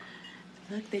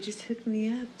 Look, they just hooked me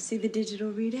up. See the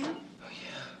digital readout? Oh,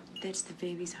 yeah. That's the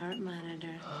baby's heart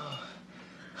monitor. Oh,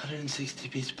 160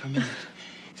 beats per minute.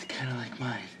 It's kind of like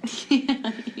mine.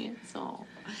 Yeah, it's all.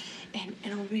 And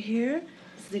over here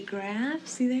is the graph.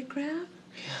 See that graph?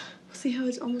 Yeah. See how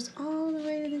it's almost all the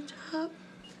way to the top?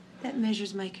 That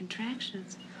measures my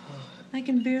contractions. Oh. I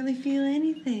can barely feel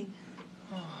anything.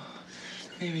 Oh,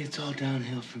 maybe it's all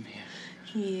downhill from here.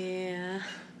 Yeah.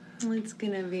 Well, it's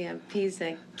gonna be a piece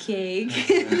of cake.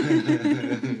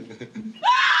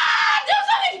 Ah! Do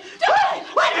something! Do it!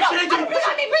 Wait, no! Bring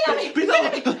on me! Bring on me! Bring on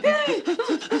me!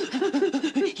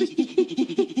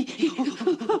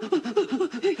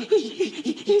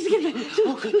 He's gonna.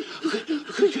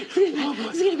 Oh, boy.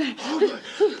 It's getting better.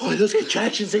 Boy, those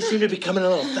contractions, they seem to be coming a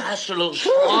little faster, a little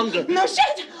stronger. No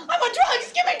shit! I want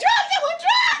drugs! Give me drugs! I want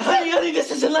drugs! Honey, this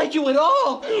isn't like you at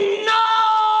all. No!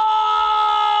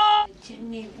 I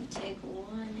didn't even take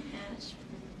one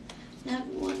aspirin, not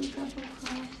one cup of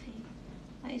coffee.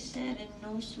 I sat in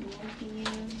no smoking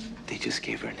area. They just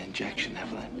gave her an injection,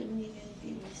 Evelyn. Wouldn't even be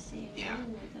in the same Yeah,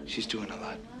 room with she's doing a lot.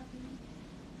 I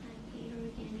ate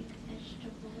organic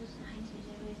vegetables. I did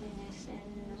everything I said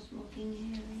in no smoking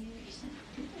area. Except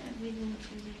did everything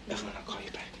for me. Evelyn, I'll call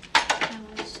you back. I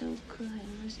was so good,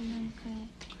 wasn't I good?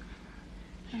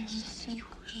 I was so good.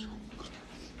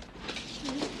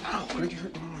 Ow, where did you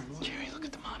hurt your arm? Jerry, look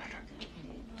at the monitor.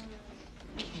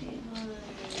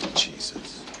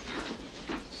 Jesus.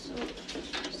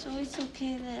 So it's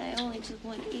okay that I only took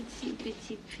one itsy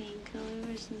bitsy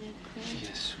painkiller, isn't it great?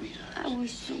 Yes, sweetheart. I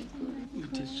was so good. You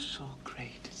did so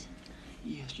great.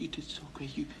 Yes, you did so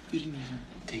great. You didn't even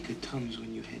take a Tums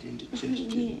when you had indigestion.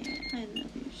 Yeah, I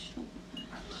love you so much.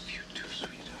 I love you too,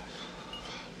 sweetheart.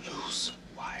 Loose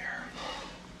wire.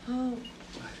 Oh.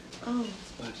 Oh.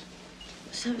 What?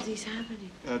 Something's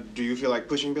happening. Do you feel like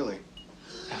pushing Billie?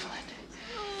 Evelyn,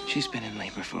 she's been in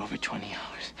labor for over 20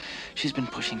 hours. She's been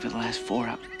pushing for the last 4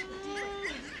 hours.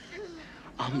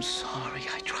 I'm sorry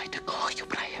I tried to call you,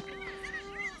 but I have...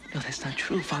 No, that's not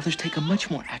true. Fathers take a much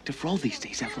more active role these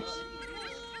days, Evelyn.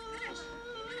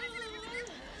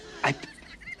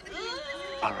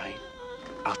 All right,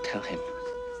 I'll tell him.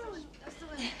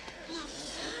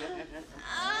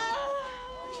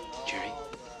 Jerry,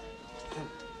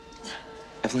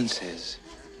 Evelyn says,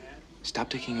 stop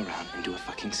dicking around and do a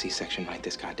fucking C-section right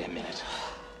this goddamn minute.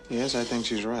 Yes, I think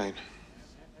she's right.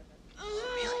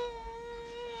 Really?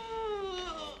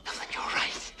 Evelyn, you're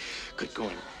right. Good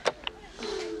going.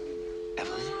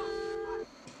 Evelyn,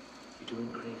 you're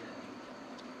doing great.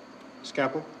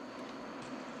 Scalpel?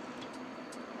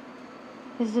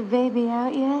 Is the baby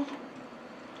out yet?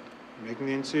 Making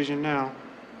the incision now.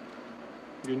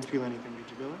 You didn't feel anything,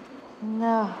 did you, Billie?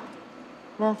 No,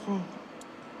 nothing.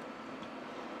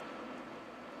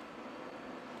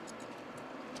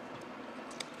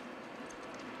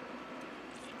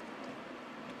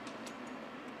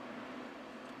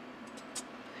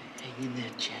 Hang in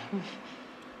there, champ.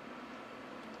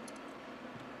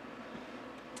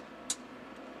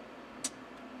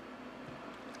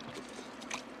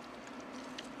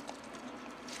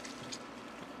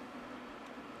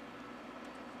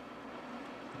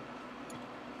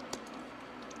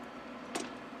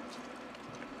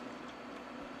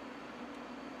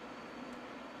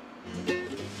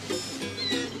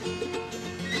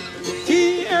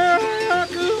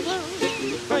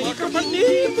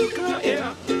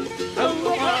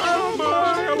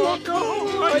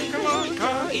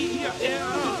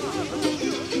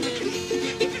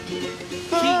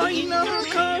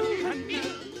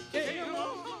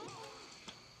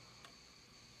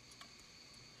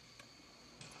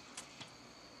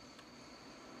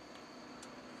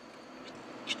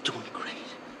 You're doing great.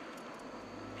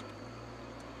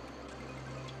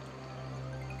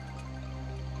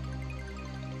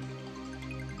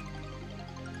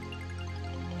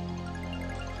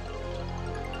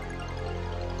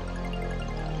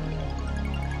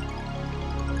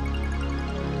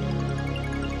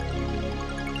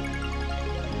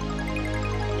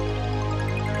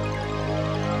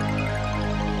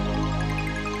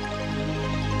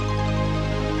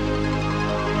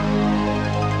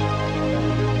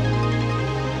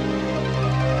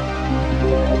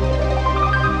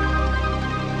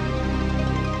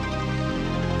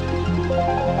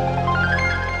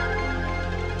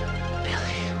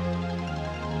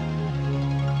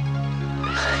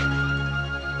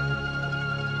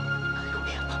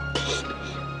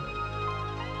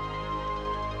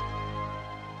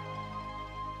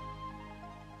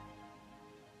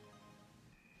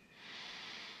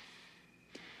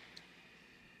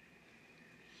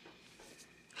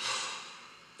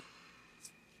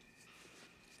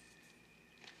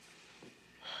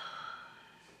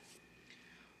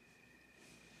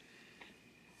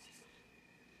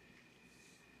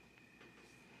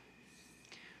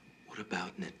 What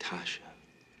about Natasha?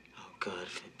 Oh, God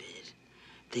forbid.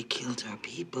 They killed our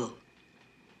people.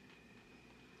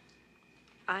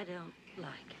 I don't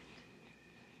like it.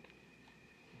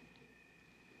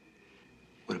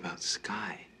 What about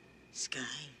Sky?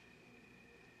 Sky?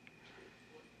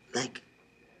 Like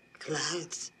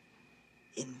clouds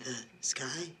in the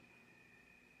sky?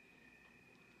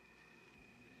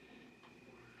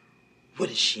 What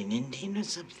is she, an Indian or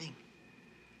something?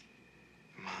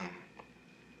 Mom,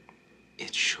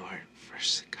 it's short for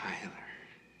Skylar.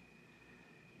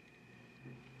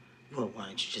 Well, why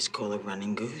don't you just call her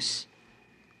Running Goose?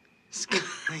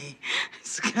 Sky,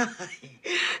 Sky.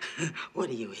 What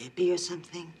are you, a hippie or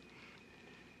something?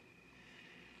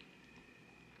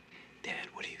 Dad,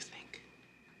 what do you think?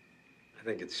 I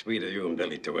think it's sweet of you and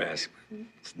Billie to ask.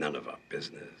 It's none of our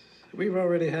business. We've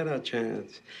already had our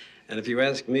chance. And if you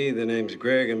ask me, the names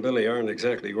Greg and Billie aren't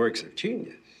exactly works of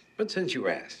genius. But since you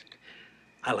asked,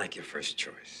 I like your first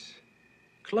choice.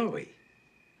 Chloe.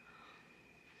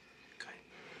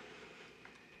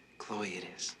 Chloe it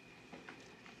is.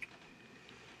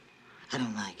 I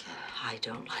don't like it. I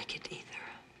don't like it either.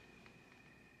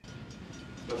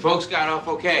 The folks got off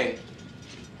okay.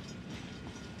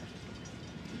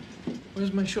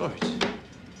 Where's my shorts?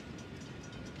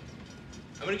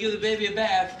 I'm gonna give the baby a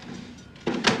bath.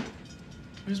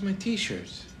 Where's my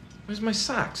t-shirts? Where's my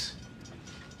socks?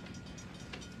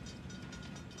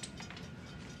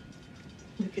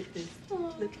 Look at this.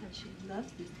 Look how she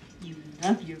loves it. You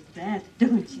love your bath,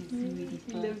 don't you, sweetie?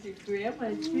 She loves your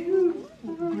grandma, too.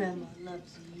 Grandma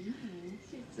loves you.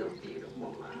 She's so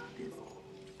beautiful. Look at this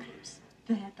first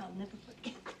bath. I'll never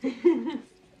forget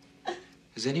this.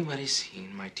 Has anybody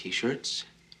seen my t-shirts?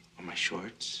 Or my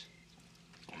shorts?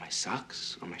 Or my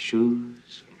socks? Or my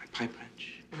shoes? Or my pipe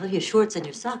wrench? Well, your shorts and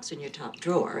your socks are in your top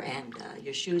drawer, and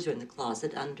your shoes are in the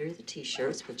closet under the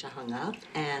t-shirts, which I hung up,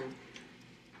 and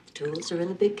the tools are in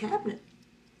the big cabinet.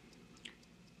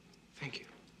 Thank you.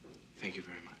 Thank you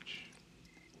very much.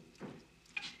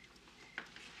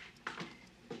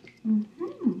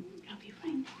 I'll be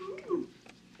right back.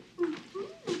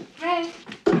 Greg,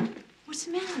 what's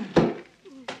the matter?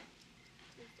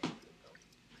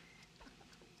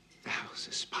 The house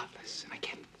is spotless, and I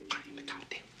can't find the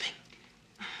goddamn thing.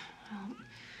 Well,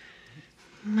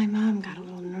 my mom got a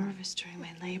little nervous during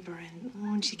my labor, and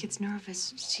when she gets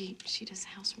nervous, she does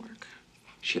housework.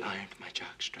 She ironed my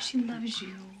jockstrap. She loves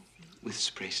you. With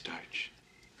spray starch.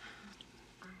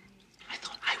 I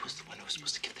thought I was the one who was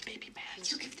supposed to give the baby baths.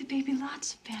 You give the baby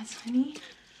lots of baths, honey.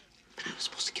 But I was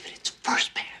supposed to give it its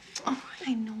first bath. Oh,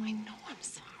 I know. I'm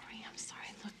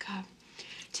sorry. Look,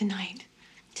 tonight,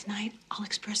 I'll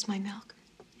express my milk,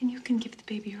 and you can give the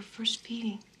baby her first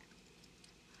feeding.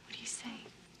 What do you say?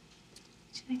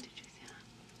 Do you think to do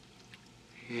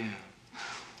that? Yeah.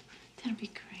 That'll be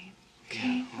great.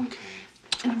 Okay? Yeah, okay.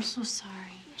 And I'm so sorry.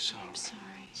 I'm sorry.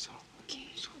 Okay.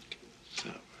 So.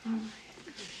 All right.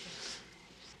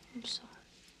 I'm sorry.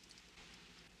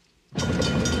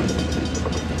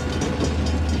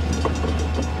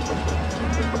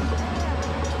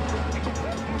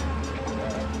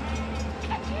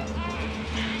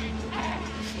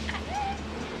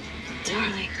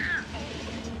 Darling,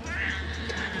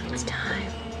 it's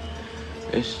time.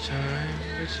 It's time.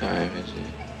 What time is it?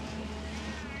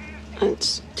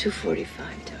 It's 2:45,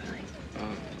 darling.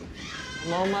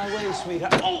 I'm on my way,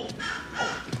 sweetheart. Oh!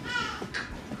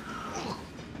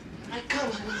 I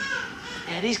come, honey.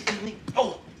 Daddy's coming.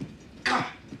 Oh! Come.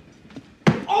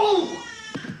 Oh!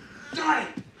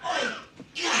 Darling! Oh,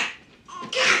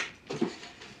 God!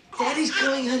 Daddy's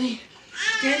coming, honey.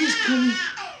 Daddy's coming.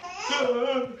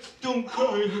 Don't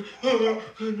cry. No.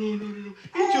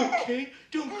 It's okay.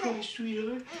 Don't cry,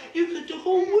 sweetheart. You've got the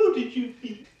whole world at your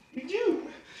feet. You do.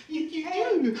 You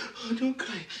do. Oh, don't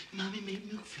cry. Mommy made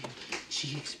milk for you.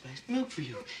 She expressed milk for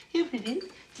you. Here it is.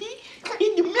 See?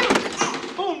 In the milk.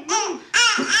 Oh, no.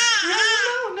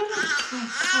 No.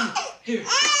 Here.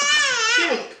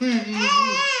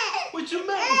 What's the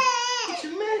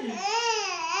matter?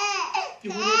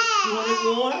 You want it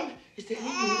warm? Is that it? You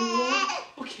want it warm?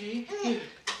 Okay. Here.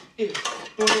 You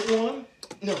want it warm?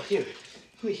 No, here.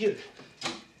 Here.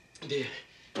 There.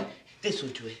 This will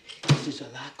do it. This is a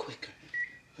lot quicker.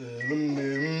 You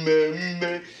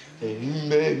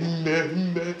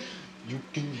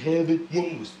can have it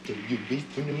warm. Stay away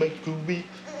from the microwave.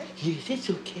 Yes, it's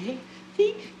okay.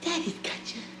 See? Daddy's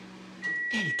got you.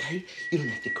 Daddy got you. You don't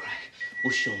have to cry.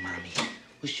 We'll show Mommy.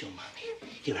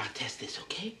 Here, I'll test this,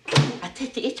 okay? I'll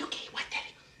test it. It's okay. What,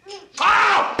 Daddy?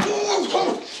 Ah!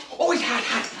 Oh, it's hot.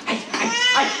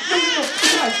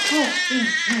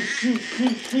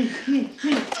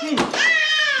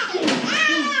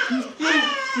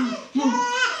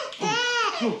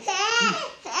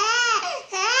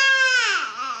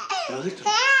 Now listen,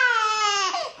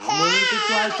 I'm willing to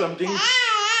try something.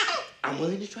 I'm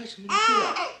willing to try something if you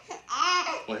want.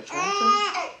 Want to try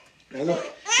something? Now look, you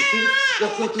see this?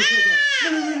 Look.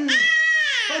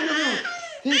 No.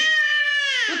 This.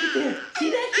 Look at there. See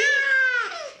that?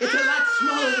 It's a lot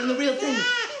smaller than the real thing,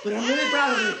 but I'm really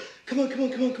proud of it. Come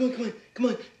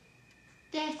on.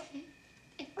 That's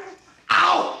it.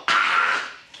 Ow!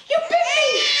 You bit me!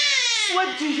 What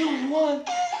do you want?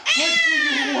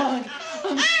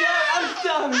 I'm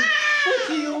sorry. What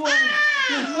do you want?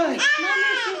 What?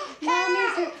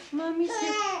 Mommy's here. Mommy's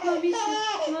here.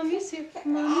 Mommy's here.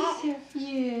 Mommy's here.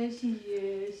 Yes,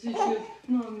 yes. It's good.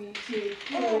 Mommy's here.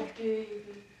 Good baby.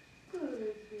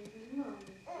 Good baby. Mommy's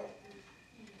here.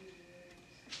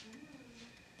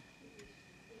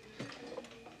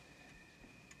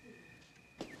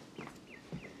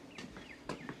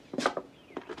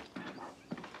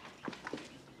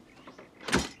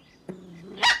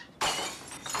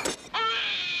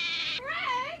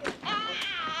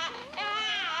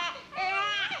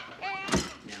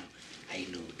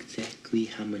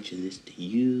 How much of this to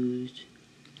use,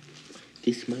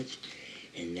 this much,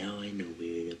 and now I know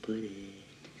where to put it.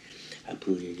 I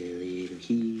put it a little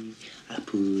here, I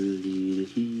put a little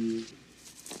here.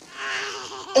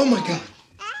 Oh my God!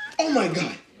 Oh my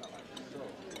God!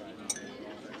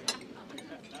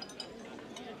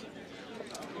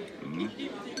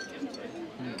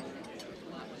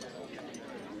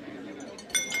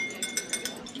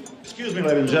 Excuse me,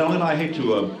 ladies and gentlemen. I hate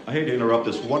to interrupt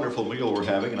this wonderful meal we're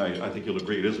having, and I think you'll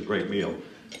agree it is a great meal.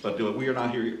 But we are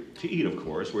not here to eat, of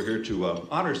course. We're here to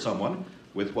honor someone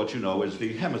with what you know is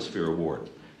the Hemisphere Award.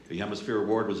 The Hemisphere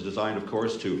Award was designed, of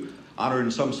course, to honor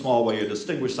in some small way a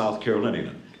distinguished South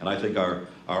Carolinian, and I think our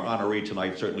honoree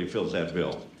tonight certainly fills that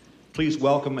bill. Please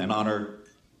welcome and honor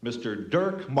Mr.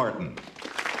 Dirk Martin.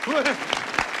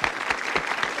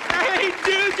 Hey,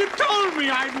 dude, you told me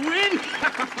I'd win.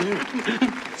 Dude,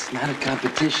 it's not a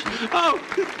competition. Oh.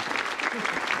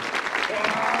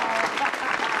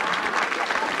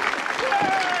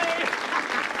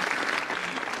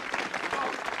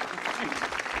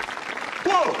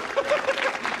 Whoa!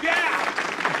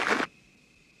 Yeah!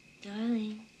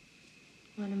 Darling,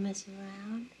 wanna mess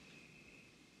around?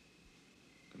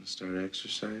 Gonna start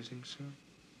exercising soon?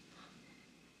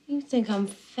 You think I'm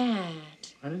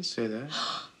fat. I didn't say that.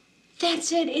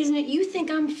 That's it, isn't it? You think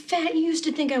I'm fat. You used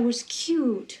to think I was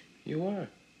cute. You are.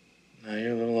 Now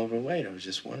you're a little overweight. I was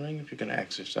just wondering if you're gonna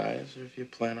exercise or if you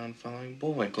plan on following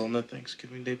Bullwinkle in the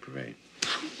Thanksgiving Day parade.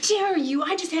 How dare you?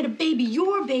 I just had a baby,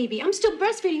 your baby. I'm still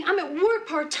breastfeeding. I'm at work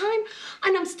part-time,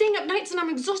 and I'm staying up nights and I'm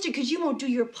exhausted because you won't do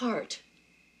your part.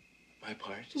 My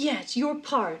part? Yes, your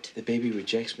part. The baby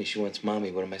rejects me. She wants mommy.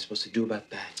 What am I supposed to do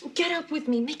about that? Get up with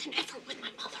me. Make an effort with my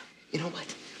mother. You know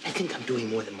what? I think I'm doing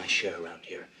more than my share around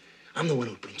here. I'm the one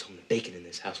who brings home the bacon in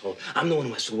this household. I'm the one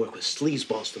who has to work with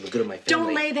sleazeballs for the good of my family.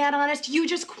 Don't lay that on us. You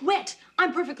just quit.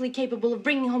 I'm perfectly capable of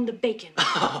bringing home the bacon.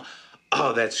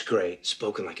 Oh, that's great.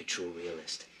 Spoken like a true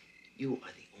realist. You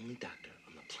are the only doctor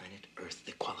on the planet Earth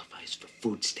that qualifies for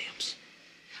food stamps.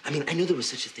 I mean, I knew there was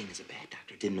such a thing as a bad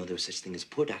doctor. Didn't know there was such a thing as a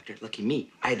poor doctor. Lucky me.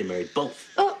 I had to marry both.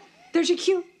 Oh, there's your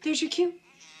cue. There's your cue.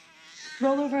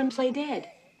 Roll over and play dead.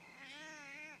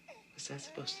 What's that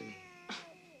supposed to mean?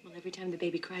 Well, every time the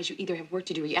baby cries, you either have work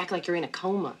to do or you act like you're in a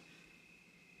coma.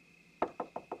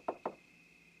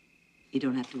 You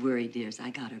don't have to worry, dears. I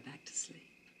got her back to sleep.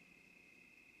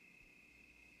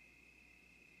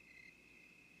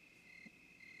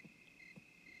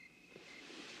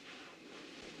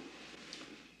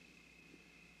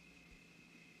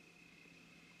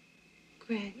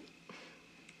 Greg,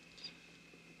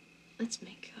 let's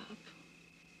make up.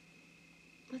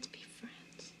 Let's be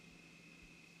friends.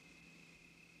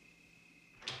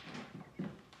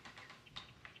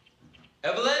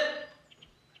 Evelyn?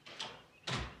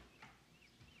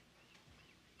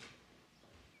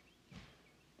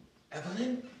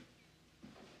 Evelyn?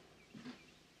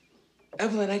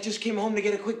 Evelyn, I just came home to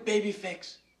get a quick baby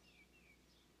fix.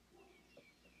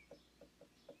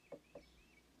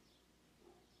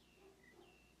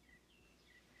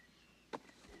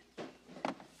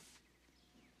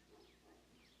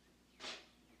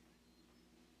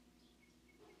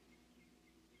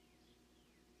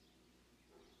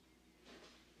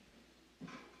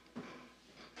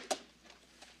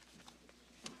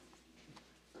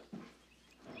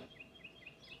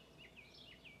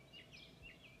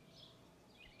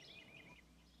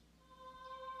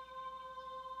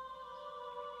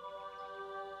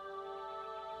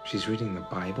 She's reading the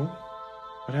Bible?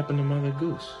 What happened to Mother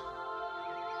Goose?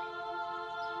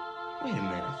 Wait a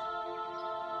minute.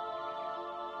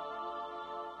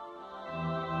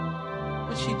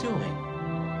 What's she doing?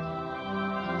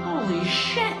 Holy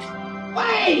shit!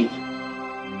 Wait!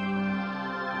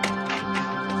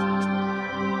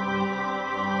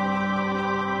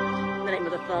 In the name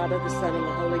of the Father, the Son, and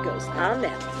the Holy Ghost.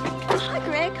 Amen. Hi,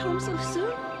 Greg. Home so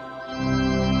soon?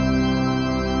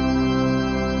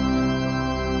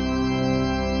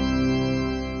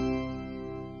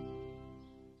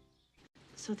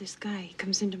 So this guy, he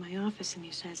comes into my office and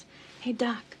he says, "Hey,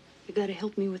 Doc, you gotta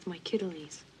help me with my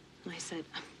kiddies." And I said,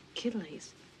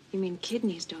 kidneys. You mean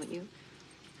kidneys, don't you?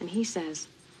 And he says,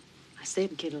 I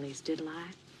said kidneys, didn't I?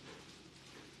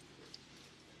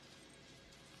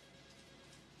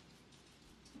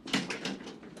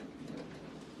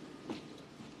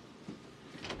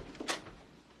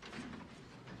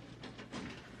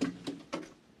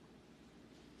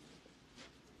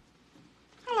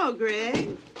 Hello,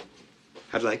 Greg.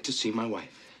 I'd like to see my wife.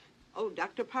 Oh,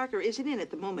 Dr. Parker isn't in at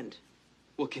the moment.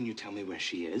 Well, can you tell me where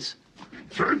she is?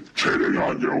 She's cheating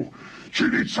on you. She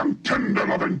needs some tender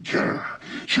loving care.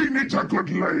 She needs a good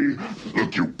lay.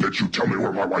 Look, you bitch, you tell me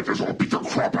where my wife is, or I'll beat the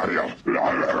crap out of you.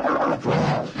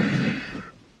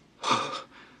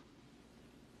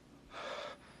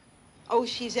 Oh,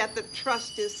 she's at the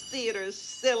Trustis Theater,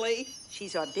 silly.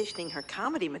 She's auditioning her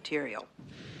comedy material.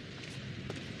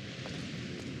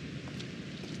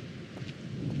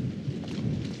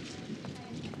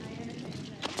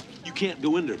 You can't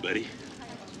go in there, buddy.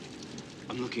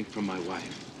 I'm looking for my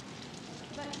wife.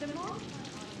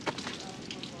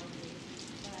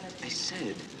 I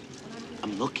said,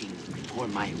 I'm looking for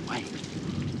my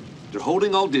wife. They're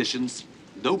holding auditions.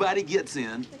 Nobody gets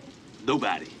in.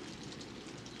 Nobody.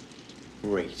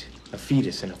 Great. A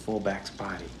fetus in a fullback's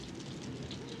body.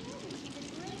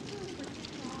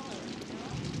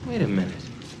 Wait a minute.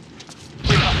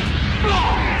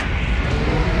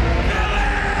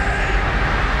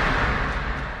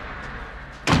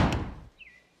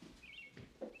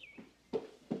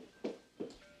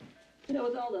 You know,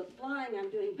 with all the flying I'm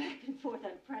doing back and forth,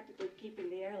 I'm practically keeping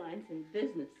the airlines in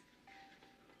business.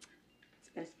 It's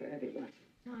best for everyone.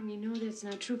 Mom, you know that's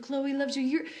not true. Chloe loves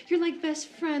you. You're like best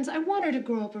friends. I want her to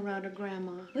grow up around her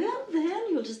grandma. Well, then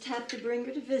you'll just have to bring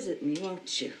her to visit me,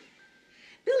 won't you?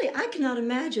 Billie, I cannot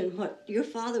imagine what your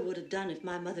father would have done if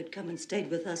my mother had come and stayed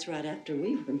with us right after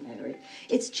we were married.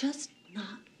 It's just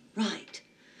not right.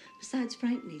 Besides,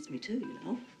 Frank needs me too, you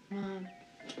know. Mom,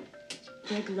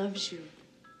 Greg loves you.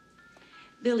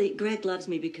 Billie, Greg loves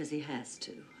me because he has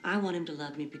to. I want him to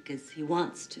love me because he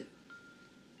wants to.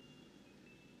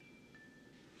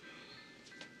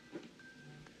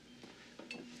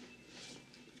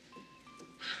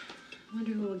 I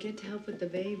wonder who will get to help with the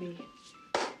baby.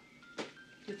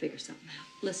 You'll figure something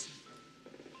out. Listen.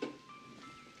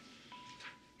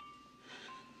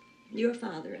 Your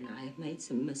father and I have made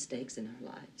some mistakes in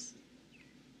our lives.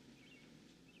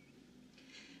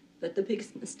 But the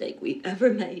biggest mistake we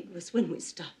ever made was when we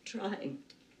stopped trying.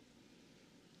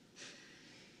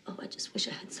 Oh, I just wish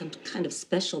I had some kind of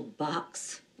special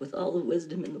box with all the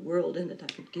wisdom in the world in it I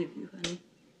could give you, honey.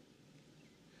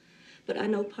 But I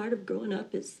know part of growing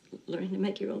up is learning to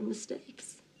make your own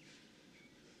mistakes.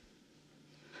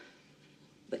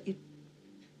 But you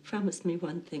promise me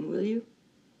one thing, will you?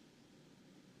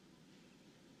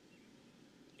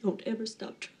 Don't ever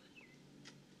stop trying.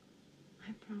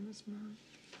 I promise, Mom.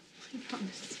 I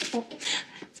promise. Oh,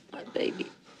 that's my baby.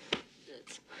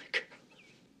 That's my girl.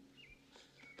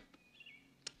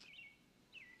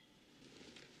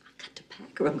 I've got to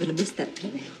pack or I'm going to miss that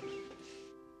plane.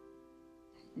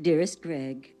 Dearest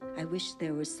Greg, I wish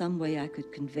there was some way I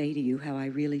could convey to you how I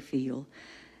really feel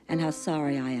and how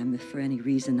sorry I am if for any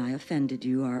reason I offended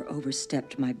you or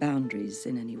overstepped my boundaries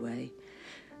in any way.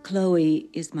 Chloe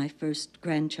is my first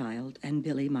grandchild and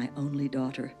Billie my only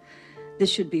daughter. This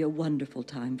should be a wonderful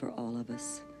time for all of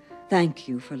us. Thank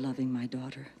you for loving my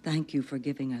daughter. Thank you for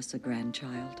giving us a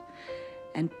grandchild.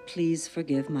 And please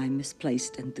forgive my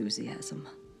misplaced enthusiasm.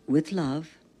 With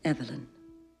love, Evelyn.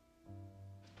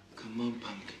 Come on,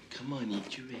 Pumpkin. Come on,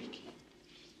 eat your eggie.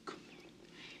 Come on.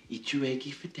 Eat your eggie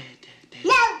for Dad.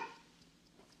 No!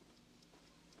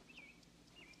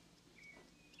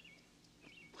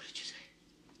 What did you say?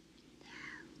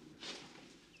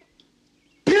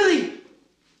 Billie!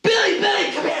 Billie!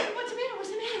 Billie, come here! What's the matter? What's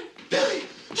the matter? Billie!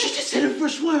 She just said her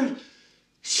first word.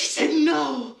 She said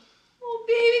no. Oh,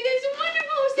 baby, that's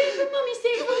wonderful. Say it for Mommy. Say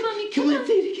it for Mommy. Come on,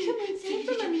 say it again. Come on, say it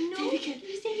for Mommy. No. Say it again. Can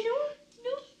you say no?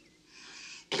 No.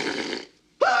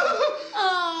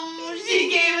 Oh, she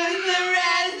gave us the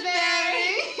raspberry.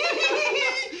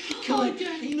 Come on,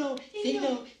 say no, say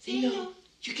no, say no.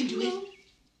 You can do it.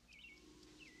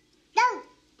 No.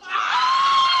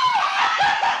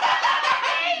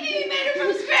 Baby, you made her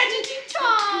from scratch and she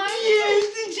talked. Yes,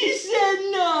 and she said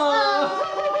no.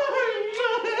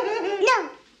 No.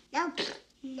 No.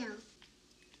 No.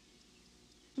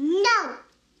 No.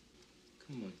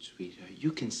 Come on, sweetheart.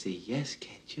 You can say yes,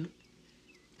 can't you?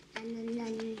 No. No.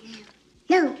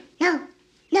 No. No.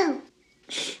 No.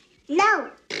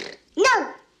 No.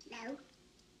 No.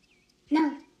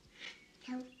 No.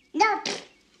 No.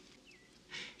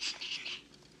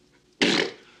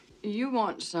 You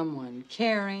want someone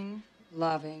caring,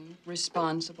 loving,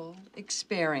 responsible,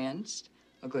 experienced,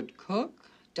 a good cook,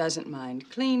 doesn't mind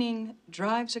cleaning,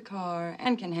 drives a car,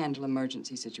 and can handle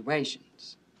emergency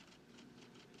situations.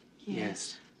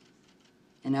 Yes.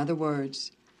 In other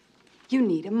words, you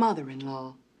need a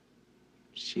mother-in-law.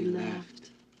 She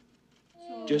left.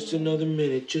 Just another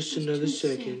minute, just another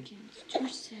second. 2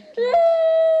 seconds.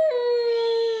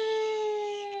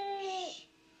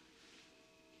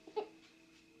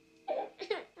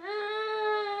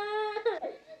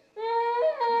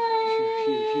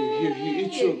 Here.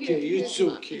 It's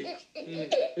okay.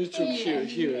 It's okay.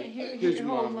 Here. Here's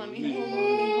Mom. Here's Mom.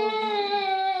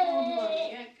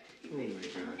 Oh my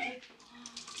gosh.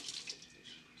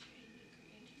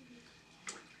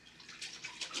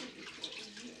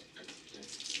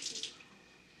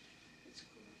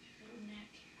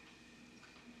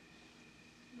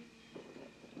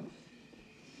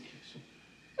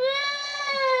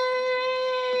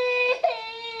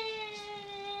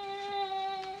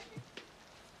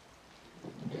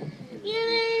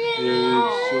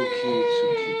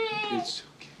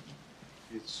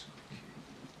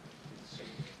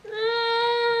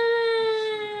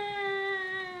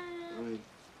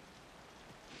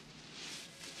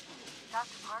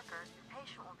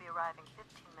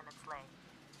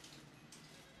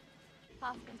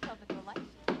 Hoskins public relations.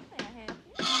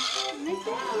 May I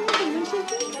help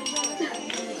you?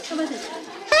 How about this?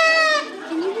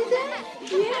 Can you do that?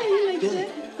 Yeah, you like Billie, that.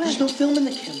 there's no film in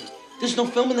the camera. There's no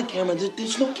film in the camera.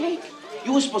 There's no cake.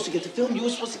 You were supposed to get the film. You were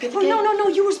supposed to get the cake. No.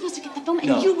 You were supposed to get the film, and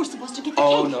No. you were supposed to get the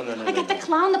Oh, cake. no. I got the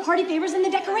clown, the party favors, and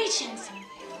the decorations.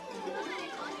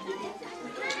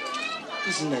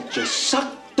 Isn't that just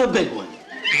suck the big one?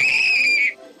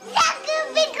 Suck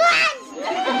the big one!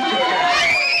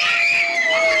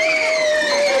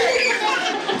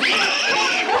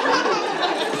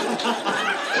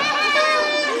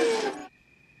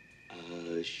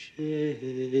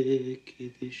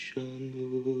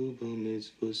 Kidishanu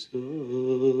b'mitzvosot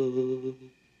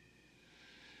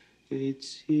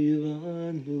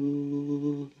v'tzivanu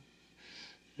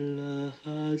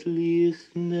lahadlich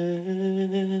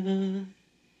ner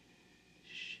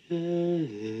shel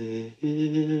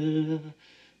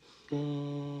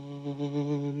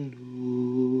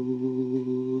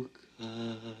Chanukah.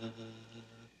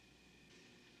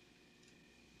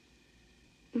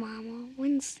 Mama,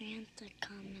 when's Santa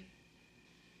coming?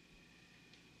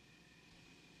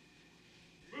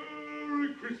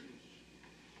 Merry Christmas.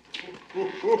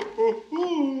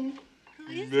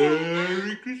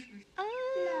 Merry Christmas.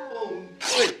 Oh,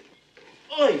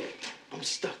 oi! I'm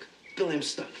stuck. Billie, I'm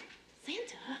stuck.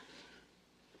 Santa?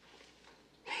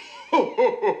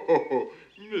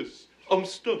 Miss, I'm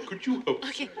stuck. Could you help?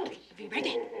 Okay, I'll be right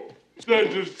back.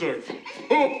 Santa's stuck.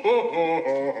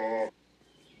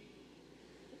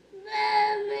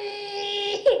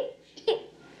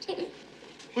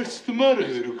 What's the matter,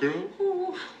 little girl?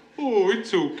 Oh,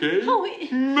 it's okay. Oh,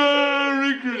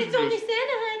 Merry Christmas. It's only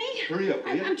Santa, honey. Hurry up,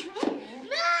 will ya? I'm trying.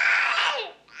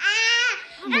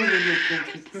 No,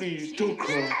 Frankie, please, don't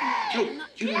cry. Look,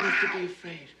 you don't have to be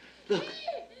afraid. Look,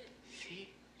 see?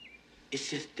 It's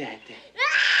just Dad.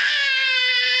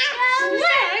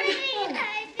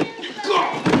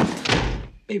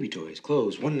 Baby toys,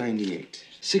 clothes, $198.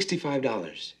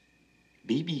 $65.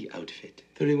 BB outfit,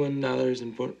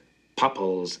 $31.04.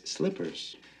 Popples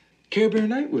slippers. Care Bear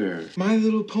nightwear. My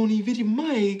Little Pony video.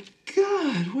 My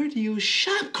God, where do you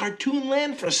shop? Cartoon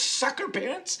Land for sucker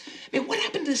parents? I mean, what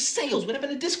happened to sales? What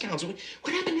happened to discounts?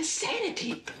 What happened to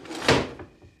sanity?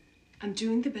 I'm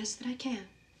doing the best that I can.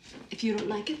 If you don't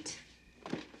like it,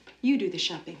 you do the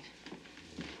shopping.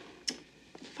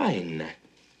 Fine,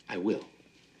 I will.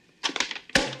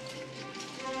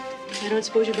 I don't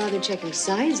suppose you bother checking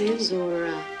sizes or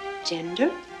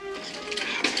gender?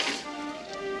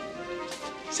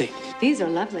 Say. These are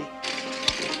lovely.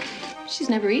 She's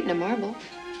never eaten a marble.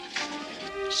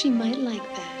 She might like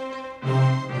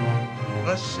that.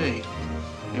 Let's see.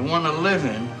 You want to live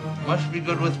in, must be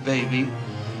good with baby,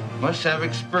 must have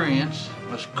experience,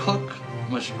 must cook,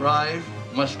 must drive,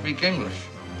 must speak English.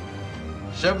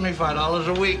 $75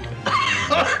 a week.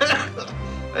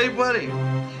 Hey, buddy,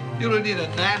 you don't need a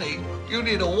nanny. You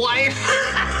need a wife.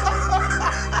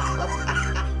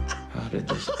 How did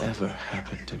this ever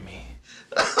happen to me?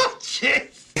 Oh,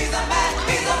 jeez. He's a man,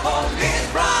 he's a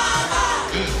police drama.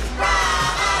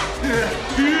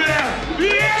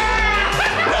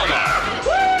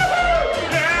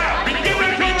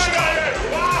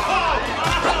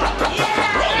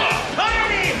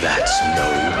 That's no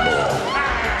more.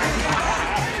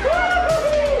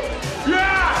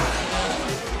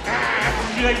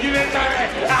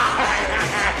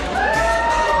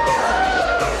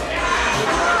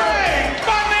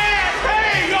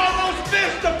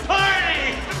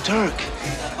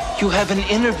 You have an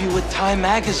interview with Time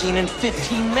Magazine in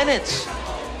 15 minutes.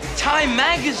 Time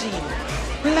Magazine.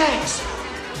 Relax.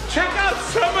 Check out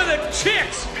some of the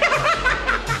chicks.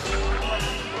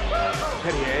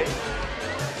 Petty, eh?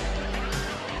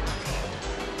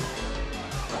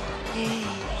 Hey.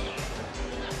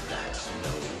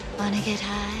 Wanna get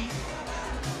high?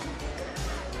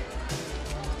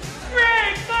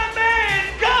 Greg, my man,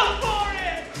 go for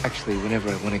it! Actually, whenever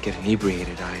I want to get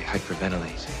inebriated, I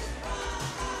hyperventilate.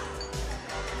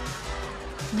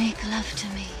 Make love to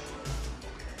me.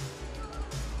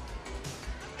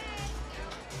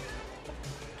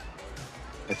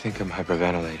 I think I'm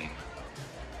hyperventilating.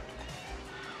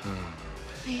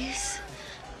 Please?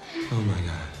 Oh my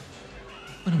God.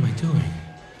 What am I doing?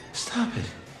 Stop it.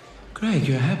 Greg,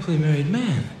 you're a happily married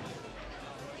man.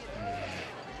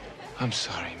 I'm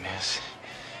sorry, miss.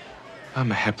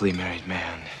 I'm a happily married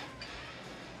man.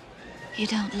 You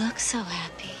don't look so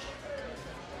happy.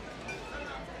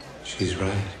 She's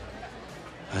right.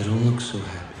 I don't look so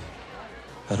happy.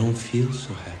 I don't feel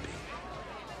so happy.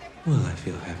 Well, I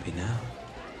feel happy now.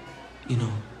 You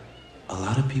know, a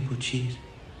lot of people cheat.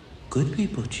 Good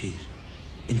people cheat.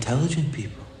 Intelligent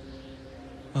people.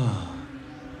 Oh,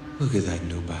 look at that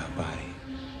nubile body.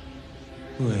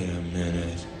 Wait a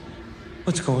minute.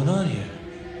 What's going on here?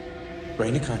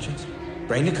 Brain to conscience.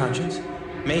 Brain to conscience.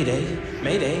 Mayday.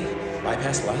 Mayday.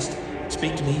 Bypass lust.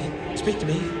 Speak to me. Speak to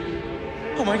me.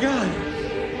 Oh my God.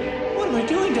 What am I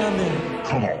doing down there?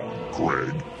 Come on,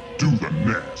 Greg. Do the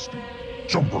nasty.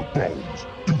 Jumper bones.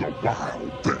 Do the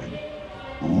wild thing.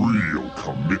 Real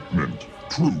commitment.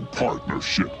 True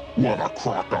partnership. What a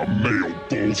crock of male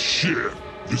bullshit.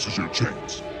 This is your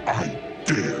chance. I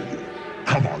dare you.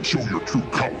 Come on, show your true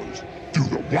colors. Do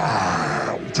the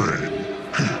wild thing.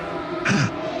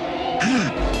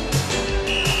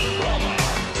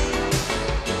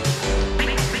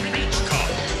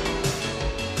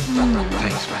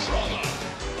 Thanks, man.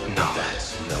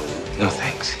 No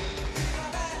thanks.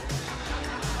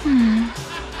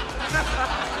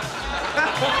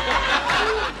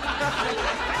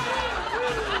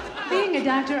 Being a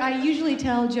doctor, I usually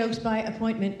tell jokes by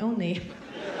appointment only.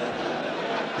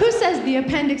 Who says the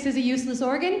appendix is a useless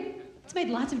organ? It's made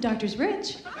lots of doctors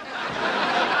rich.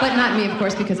 But not me, of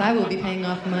course, because I will be paying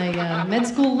off my med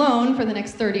school loan for the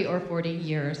next 30 or 40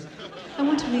 years. I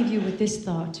want to leave you with this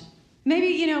thought.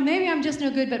 Maybe I'm just no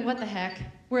good, but what the heck?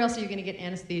 Where else are you going to get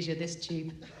anesthesia this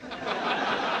cheap? Oh, no.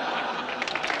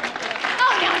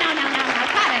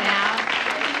 Cut it out.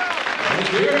 Let's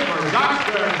hear it for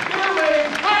Dr. Billie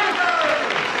Piper!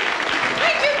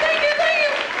 Thank you.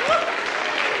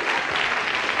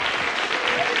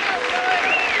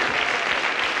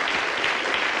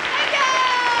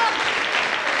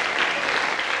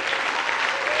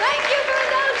 Thank you for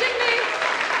indulging me.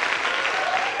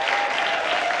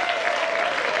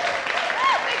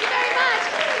 Thank you very much.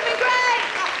 It's been great.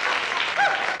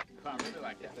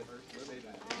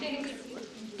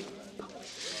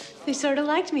 They sort of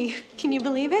liked me. Can you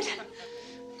believe it?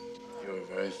 You were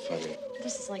very funny.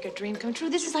 This is like a dream come true.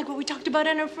 This is like what we talked about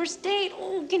on our first date.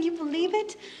 Oh, can you believe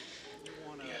it?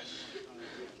 Yes,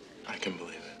 I can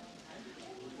believe it.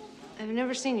 I've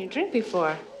never seen you drink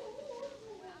before.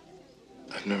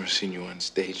 I've never seen you on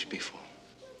stage before.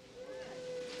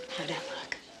 How'd that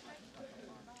look?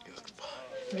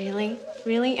 Really?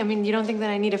 Really? I mean, you don't think that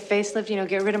I need a facelift,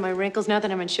 get rid of my wrinkles now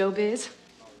that I'm in showbiz?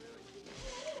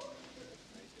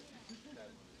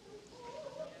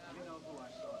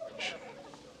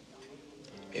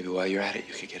 Maybe while you're at it,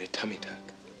 you could get a tummy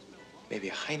tuck. Maybe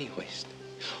a hiney waist.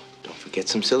 Don't forget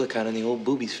some silicone on the old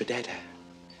boobies for Dada.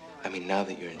 I mean, now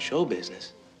that you're in show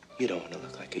business, you don't want to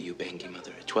look like a you-bangy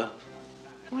mother at 12.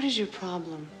 What is your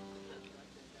problem?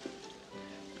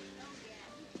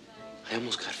 I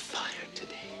almost got fired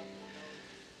today.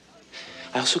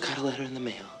 I also got a letter in the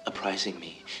mail apprising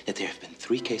me that there have been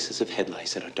 3 cases of head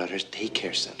lice at our daughter's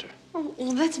daycare center. Oh,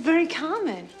 well, that's very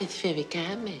common. It's very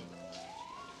common.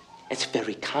 It's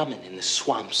very common in the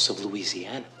swamps of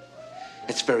Louisiana.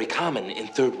 It's very common in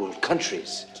third world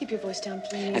countries. Keep your voice down,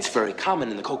 please. It's very common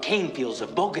in the cocaine fields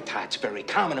of Bogota. It's very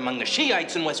common among the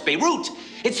Shiites in West Beirut.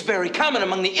 It's very common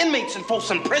among the inmates in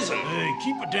Folsom Prison. Hey,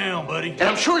 keep it down, buddy. And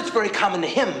I'm sure it's very common to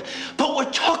him. But we're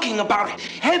talking about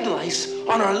head lice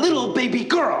on our little baby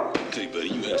girl. Okay,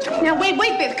 buddy, you have to... Now, wait,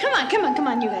 babe. Come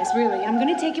on, you guys, really. I'm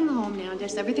gonna take him home now.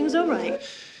 Just everything's all right.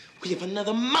 We have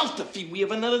another mouth to feed. We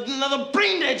have another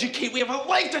brain to educate. We have a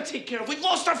life to take care of. We've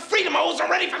lost our freedom. I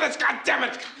wasn't ready for this,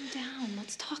 goddammit. Calm down.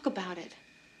 Let's talk about it.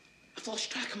 I've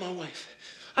lost track of my wife.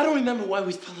 I don't remember why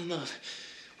we fell in love.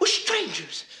 We're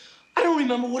strangers. I don't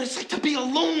remember what it's like to be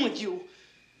alone with you.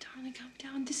 Darling, calm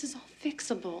down. This is all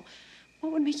fixable.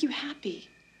 What would make you happy?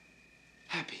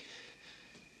 Happy?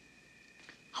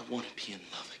 I want to be in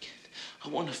love again. I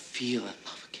want to feel in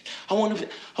love again. I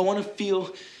want to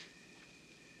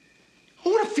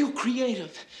feel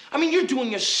creative. I mean, you're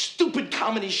doing your stupid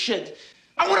comedy shit.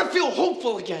 I want to feel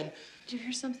hopeful again. Did you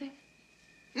hear something?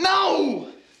 No!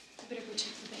 I better go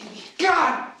check the baby.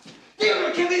 God! Damn,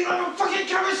 I can't even have a fucking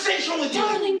conversation with you!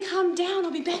 Darling, calm down.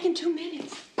 I'll be back in 2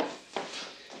 minutes.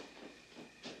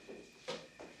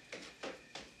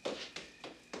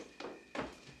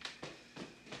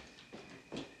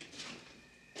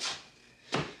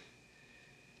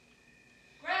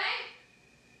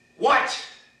 What?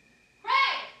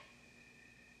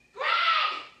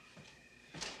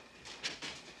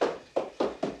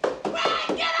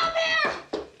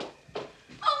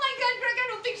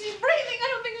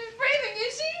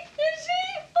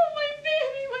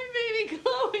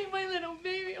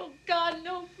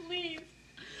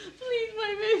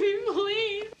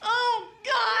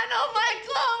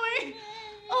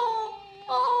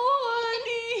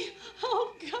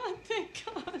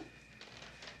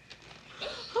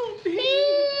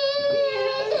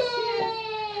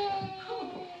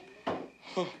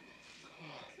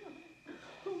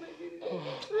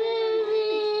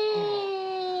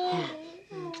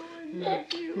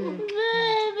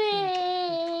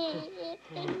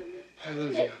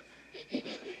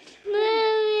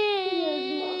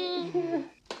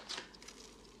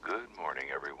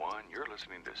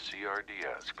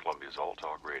 CRDS, Columbia's All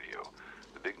Talk Radio.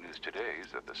 The big news today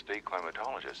is that the state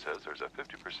climatologist says there's a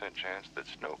 50% chance that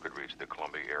snow could reach the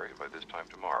Columbia area by this time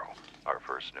tomorrow, our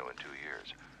first snow in 2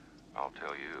 years. I'll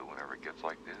tell you, whenever it gets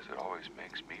like this, it always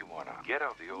makes me want to get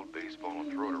out the old baseball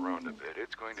and throw it around a bit.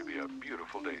 It's going to be a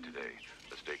beautiful day today.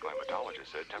 The state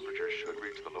climatologist said temperatures should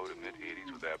reach the low to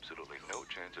mid-80s with absolutely no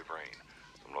chance of rain.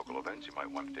 Some local events you might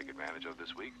want to take advantage of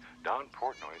this week. Don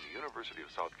Portnoy and the University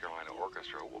of South Carolina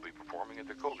Orchestra will be performing at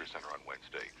the Koger Center on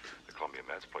Wednesday. The Columbia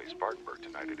Mets play Spartanburg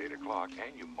tonight at 8 o'clock,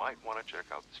 and you might want to check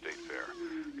out the State Fair.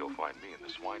 You'll find me in the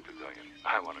Swine Pavilion.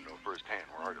 I want to know firsthand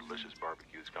where our delicious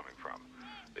barbecue's coming from.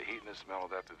 The heat and the smell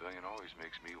of that pavilion always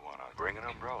makes me want to bring an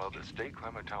umbrella. The state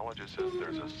climatologist says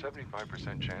there's a 75%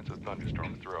 chance of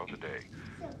thunderstorms throughout the day.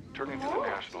 Turning to the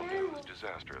national news,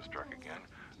 disaster has struck again.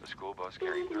 A school bus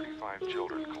carrying 35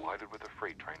 children collided with a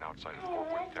freight train outside of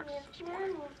Fort Worth, Texas this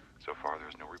morning. So far,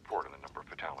 there's no report on the number of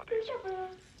fatalities.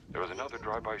 There was another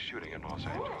drive-by shooting in Los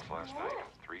Angeles last night.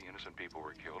 3 innocent people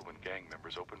were killed when gang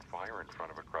members opened fire in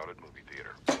front of a crowded movie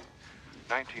theater.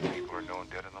 19 people are known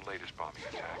dead in the latest bombing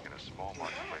attack in a small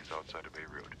marketplace outside of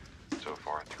Beirut. So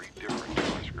far, 3 different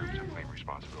terrorist groups have claimed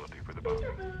responsibility for the bombing.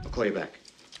 I'll call you back.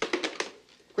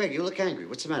 Greg, you look angry.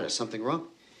 What's the matter? Something wrong?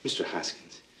 Mr.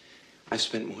 Hoskins, I've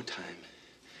spent more time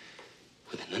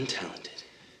with an untalented,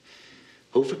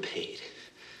 overpaid,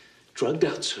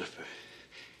 drugged-out surfer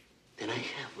than I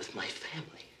have with my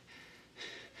family.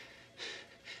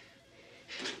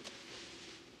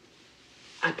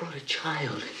 I brought a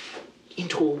child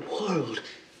into a world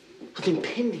of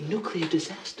impending nuclear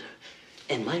disaster,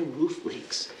 and my roof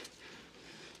leaks.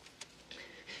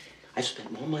 I've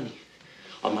spent more money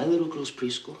on my little girl's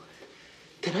preschool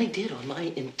than I did on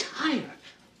my entire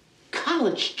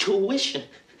college tuition.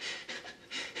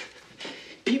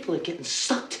 People are getting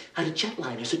sucked out of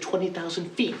jetliners at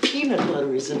 20,000 feet. Peanut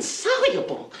butter is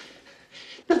insoluble.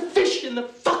 The fish in the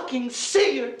fucking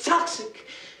sea are toxic.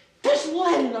 There's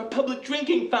lead in our public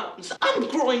drinking fountains. I'm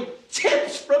growing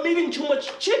tips from eating too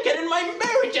much chicken, and my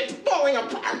marriage is falling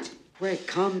apart. Greg,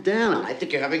 calm down. I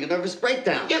think you're having a nervous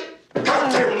breakdown.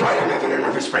 Goddamn right I'm having a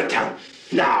nervous breakdown.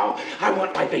 Now, I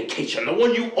want my vacation, the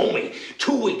one you owe me.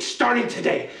 2 weeks, starting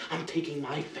today. I'm taking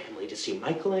my family to see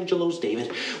Michelangelo's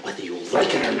David, whether you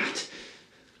like it or not.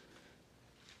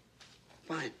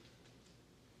 Fine.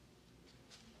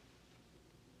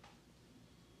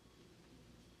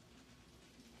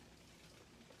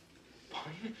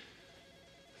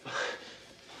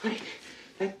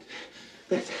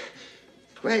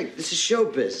 Greg, this is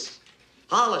showbiz.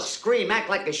 Holler, scream, act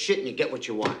like a shit, and you get what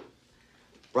you want.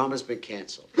 Brahma's been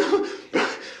canceled. Chloe,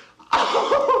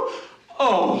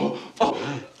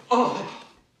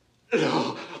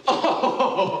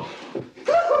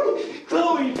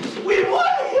 we won!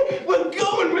 We're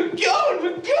going!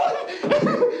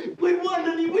 We won,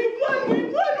 honey, we won!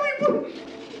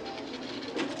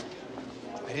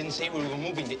 I didn't say we were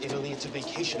moving to Italy. It's a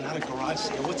vacation, not a garage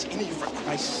sale. What's in it, for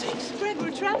Christ's sakes? Greg,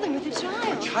 we're traveling with a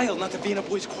child. A child, not to be in a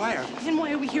boys' choir. Then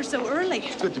why are we here so early?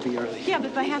 It's good to be early. Yeah,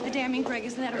 but by half the day, I mean, Greg,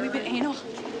 isn't that a wee bit anal?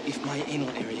 If my anal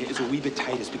area is a wee bit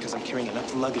tight, it's because I'm carrying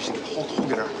enough luggage to get Hulk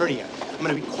Hogan or hernia. I'm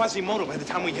gonna be Quasimodo by the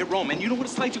time we hit Rome. And you know what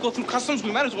it's like to go through customs?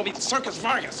 We might as well be Circus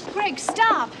Vargas. Greg,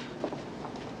 stop!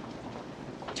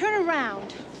 Turn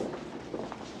around.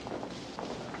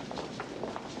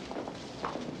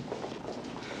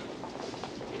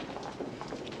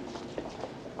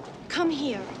 Come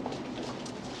here.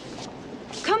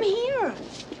 Come here.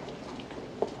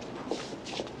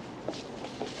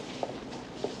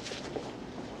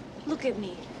 Look at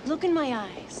me. Look in my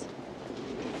eyes.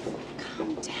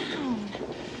 Calm down.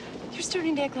 You're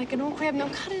starting to act like an old crab. Now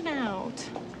cut it out.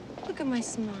 Look at my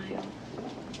smile.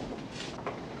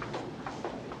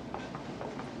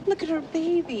 Look at our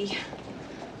baby.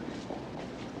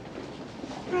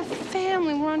 We're a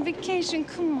family. We're on vacation.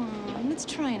 Come on. Let's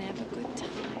try and have a good time.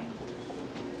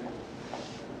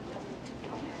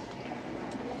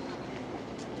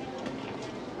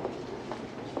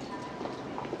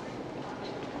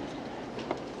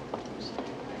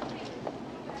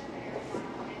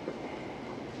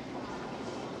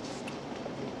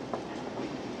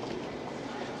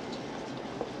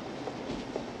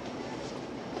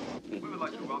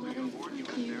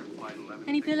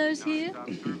 Any pillows here?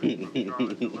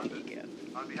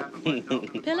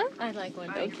 Pillow? I'd like one.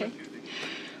 Okay.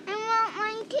 I want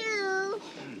one too.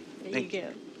 There you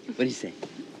go. What do you say?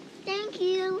 Thank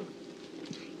you.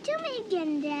 Do me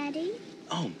again, Daddy.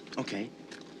 Oh, okay.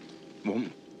 Well,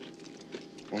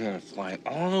 we're gonna fly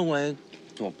all the way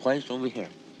to a place over here.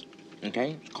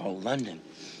 Okay? It's called London.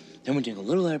 Then we take a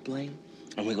little airplane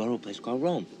and we go to a place called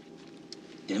Rome.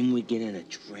 Then we get in a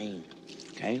train.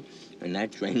 Okay? And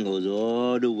that train goes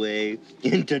all the way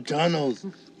into tunnels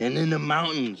and in the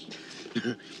mountains.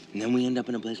 And then we end up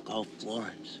in a place called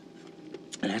Florence.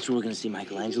 And that's where we're gonna see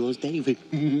Michelangelo's David.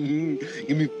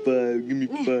 Give me 5, give me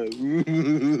 5.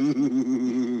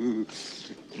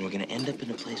 And we're gonna end up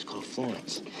in a place called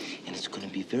Florence. And it's gonna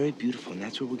be very beautiful. And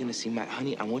that's where we're gonna see my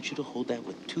honey. I want you to hold that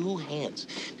with 2 hands.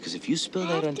 Because if you spill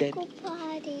that on Daddy. Go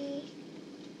potty.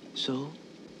 So?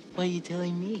 Why are you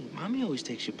telling me? Mommy always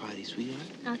takes you potty, sweetheart.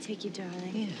 I'll take you,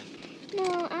 darling. Yeah.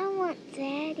 No, I want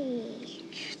Daddy.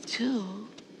 You too?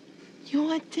 You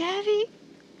want Daddy?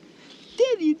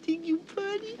 Daddy, take you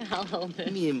potty? I'll hold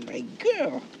it. Me and my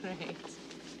girl. Right.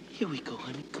 Here we go,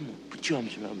 honey. Come on, put your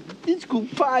arms around me. Let's go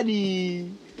potty.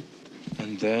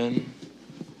 And then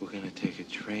we're gonna take a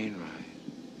train ride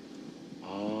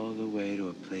all the way to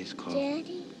a place called...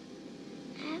 Daddy,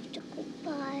 I have to go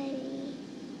potty.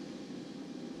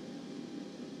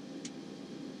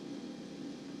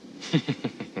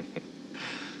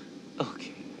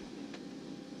 Okay.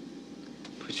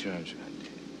 Put your arms around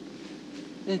Daddy.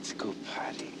 Let's go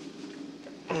potty.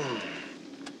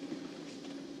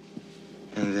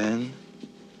 And then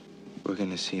we're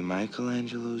gonna see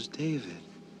Michelangelo's David.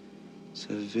 It's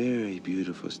a very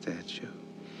beautiful statue.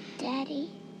 Daddy?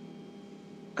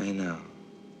 I know.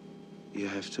 You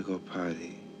have to go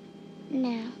potty.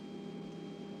 No.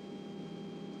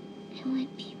 I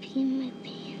want pee-pee in my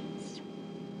pants.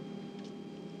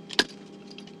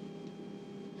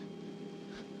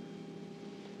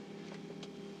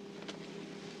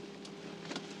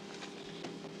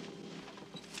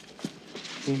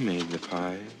 Who made the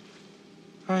pie?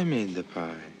 I made the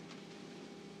pie.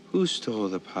 Who stole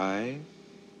the pie?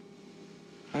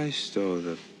 I stole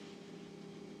the...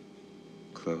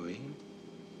 Chloe,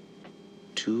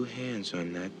 2 hands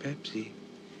on that Pepsi.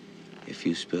 If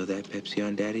you spill that Pepsi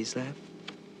on Daddy's lap,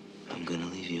 I'm gonna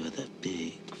leave you with a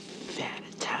big, fat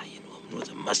Italian woman with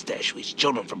a mustache who eats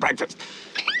children for breakfast.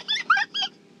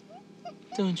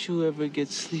 Don't you ever get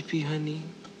sleepy, honey?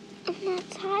 I'm not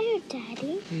tired,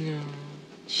 Daddy. No.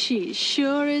 She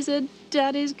sure is a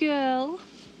daddy's girl.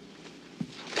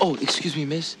 Oh, excuse me,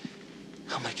 miss.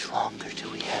 How much longer do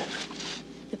we have?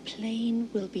 The plane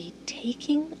will be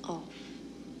taking off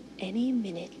any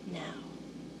minute now.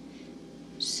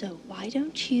 So why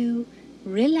don't you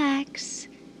relax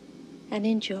and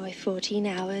enjoy 14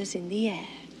 hours in the air?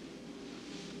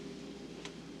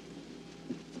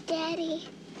 Daddy,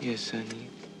 Yes, honey.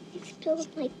 I spilled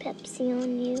my Pepsi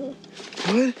on you.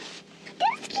 What?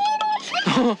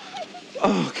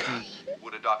 Oh, God.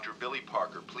 Would a Dr. Billie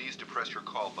Parker please depress your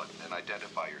call button and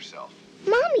identify yourself?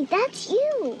 Mommy, that's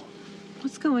you.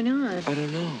 What's going on? I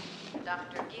don't know.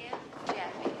 Dr. Gibb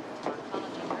Jaffe to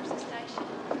Oncology Nurses Station.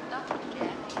 Dr.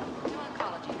 Jaffe to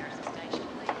Oncology Nurses Station,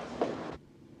 please.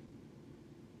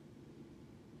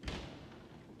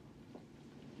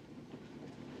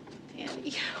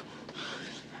 Daddy.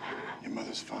 Your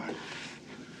mother's fine.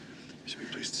 She'll be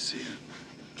pleased to see you.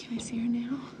 Can I see her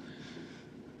now?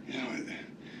 You know,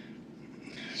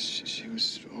 she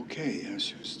was okay.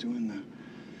 She was doing the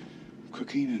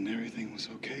cooking and everything was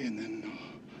okay. And then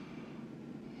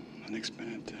the next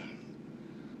minute,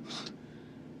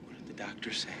 What did the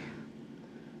doctor say?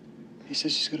 he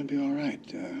says she's gonna be all right.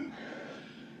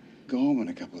 go home in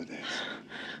a couple of days.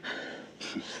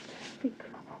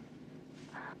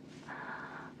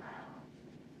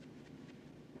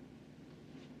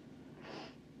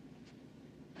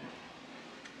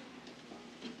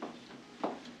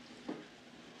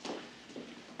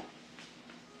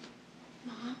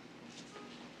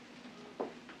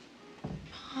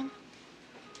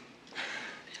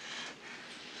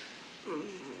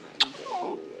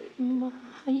 Mom,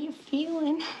 how you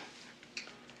feeling?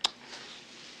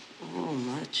 Oh,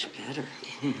 much better.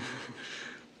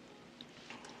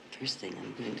 First thing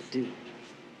I'm going to do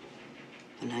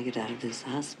when I get out of this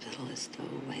hospital is throw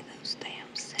away those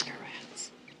damn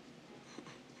cigarettes.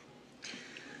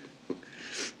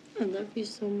 I love you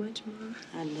so much, Mom.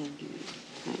 I love you.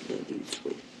 I love you,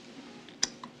 sweet.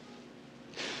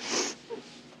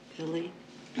 Billie?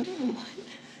 What?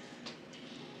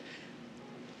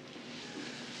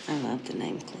 I love the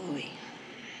name Chloe.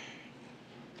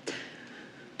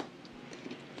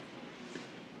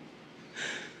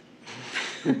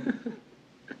 Maybe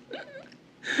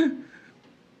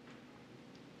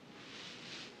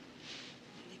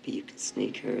you could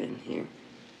sneak her in here.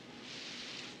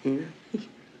 Hmm?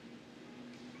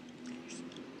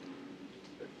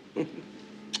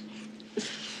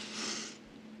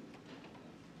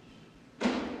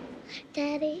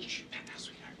 Daddy?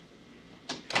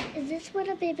 Is this what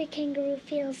a baby kangaroo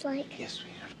feels like? Yes,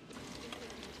 sweetheart.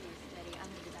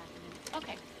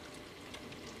 Okay.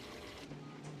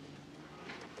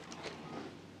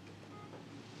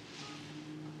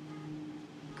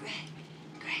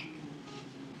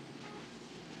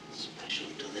 Special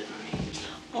delivery.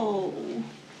 Oh.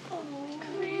 Oh.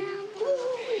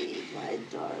 Chloe, my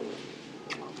darling.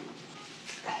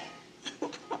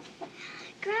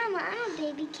 Grandma, I'm a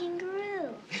baby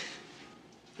kangaroo.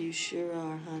 You sure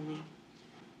are, honey.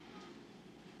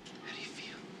 How do you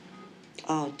feel?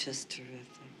 Oh, just terrific.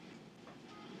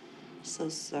 So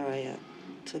sorry I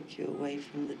took you away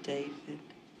from the David.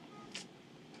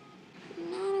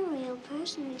 I'm not a real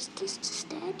person, it's just a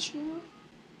statue.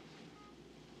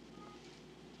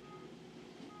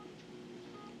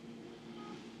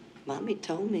 Mommy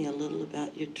told me a little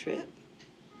about your trip.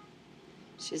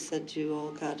 She said you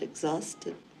all got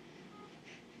exhausted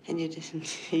and you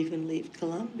didn't even leave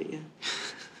Columbia.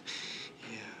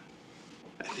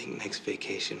 I think next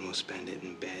vacation we'll spend it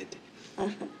in bed.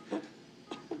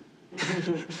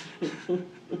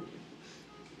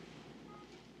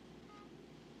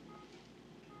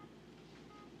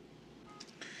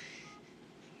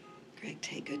 Greg,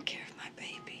 take good care of my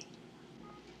baby.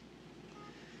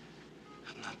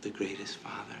 I'm not the greatest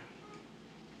father,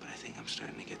 but I think I'm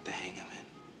starting to get the hang of it.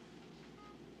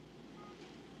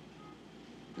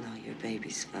 No, your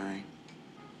baby's fine.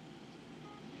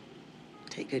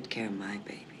 Take good care of my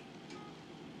baby.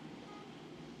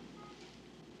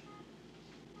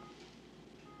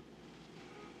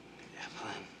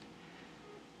 Evelyn,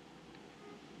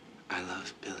 I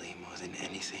love Billie more than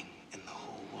anything in the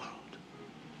whole world.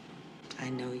 I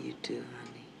know you do,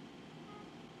 honey.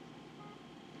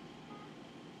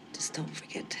 Just don't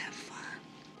forget to have fun.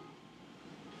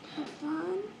 Have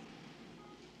fun?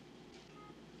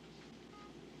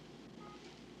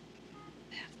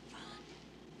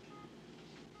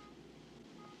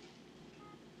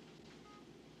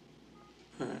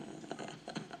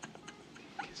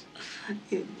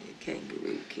 Give me a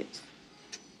kangaroo kiss.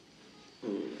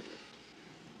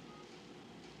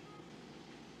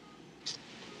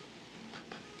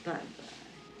 Bye-bye.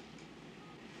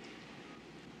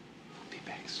 We'll be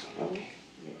back soon, Oh, okay?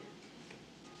 yeah.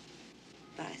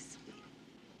 Bye, sweet.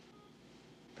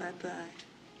 Bye-bye.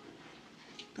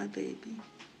 Bye, baby.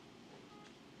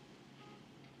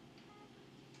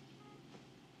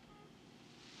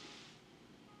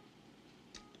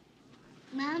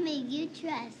 Mommy, you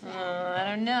dress. I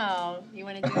don't know. You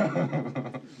want to do it?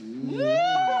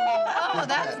 Oh,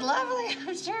 that was lovely,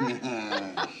 I'm sure.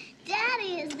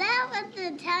 Daddy, is that what the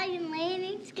Italian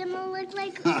lady's gonna look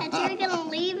like that you're gonna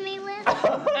leave me with?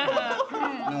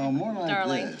 No, more like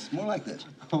Darling. this. More like this.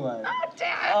 Oh,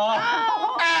 Dad.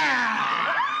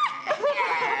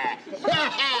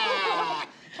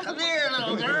 Come here,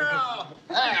 little girl.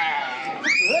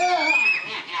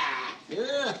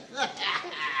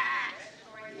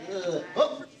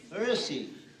 Oh, where is she?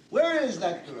 Where is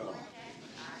that girl?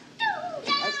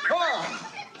 That's Karla.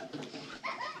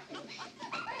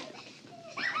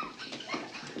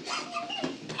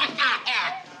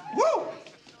 Woo!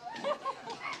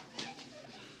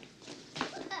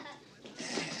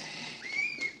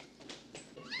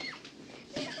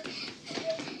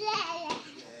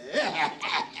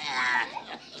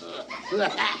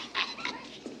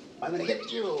 I'm gonna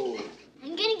get you.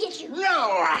 I'm gonna get you.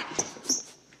 No!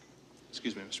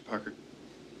 Excuse me, Mr. Parker.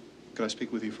 Could I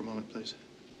speak with you for a moment, please?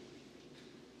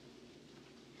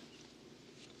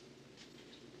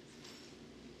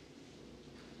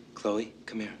 Chloe,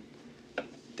 come here.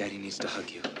 Daddy needs to hug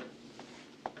you.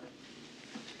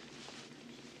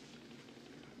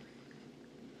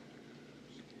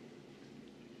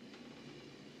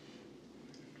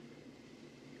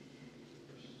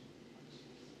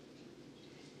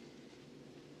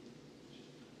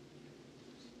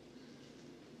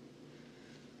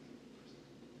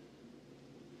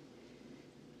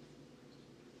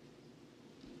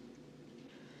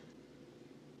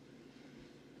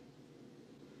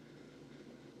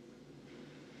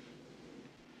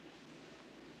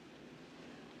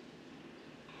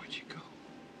 Where'd you go?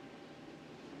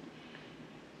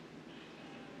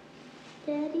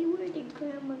 Daddy, where did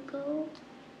Grandma go?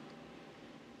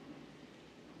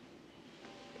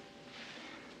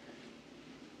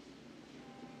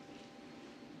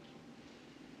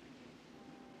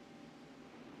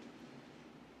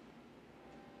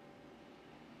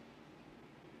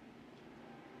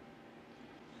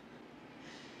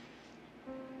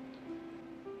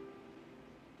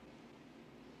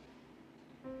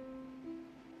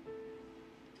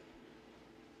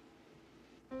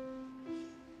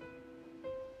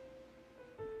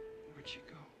 Where'd you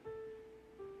go?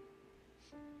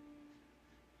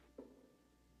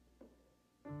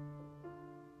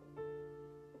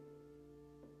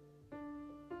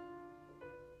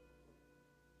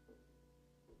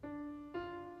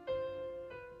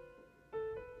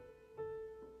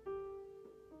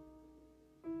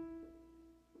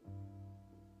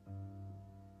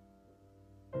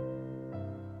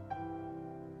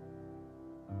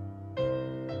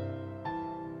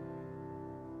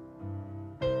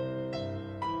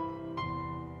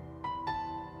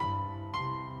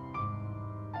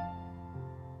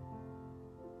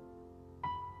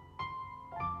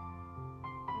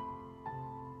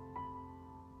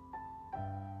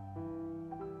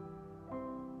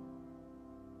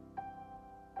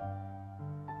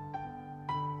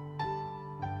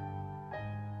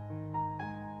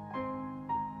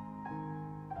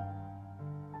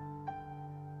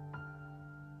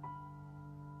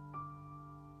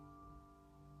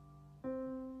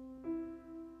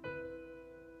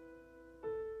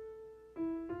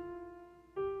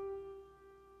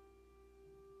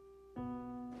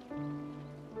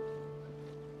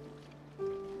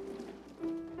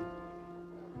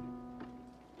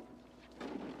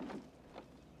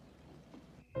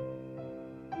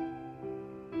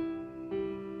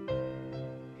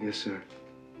 Yes, sir.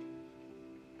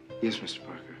 Yes, Mr.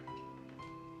 Parker.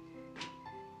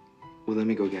 Well, let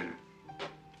me go get her.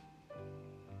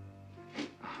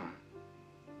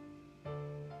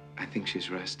 I think she's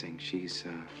resting. She's,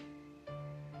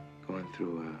 going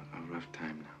through a rough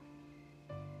time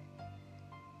now.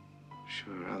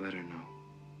 Sure, I'll let her know.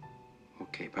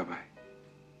 Okay, bye-bye.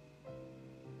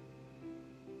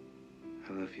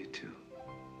 I love you, too.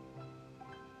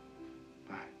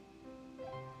 Bye.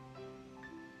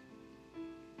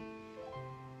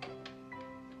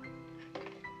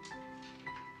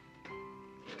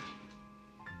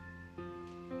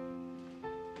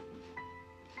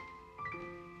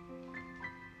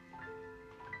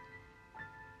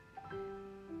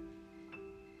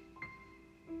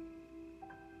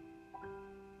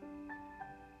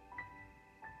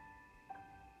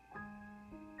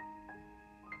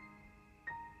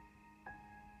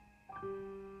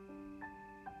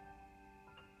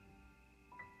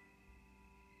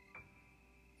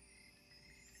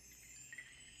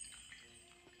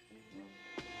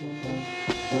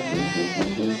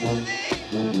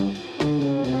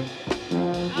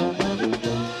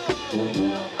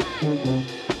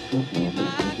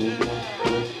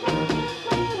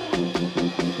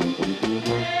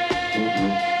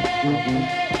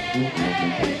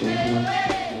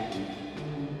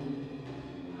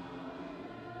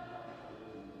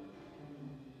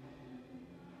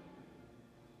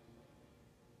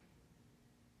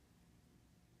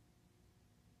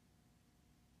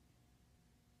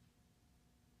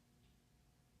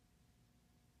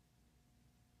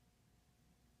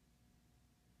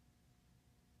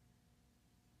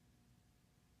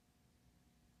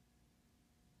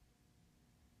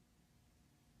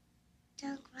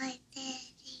 Don't cry,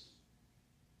 Daddy.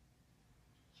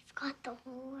 You've got the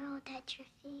whole world at your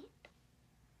feet.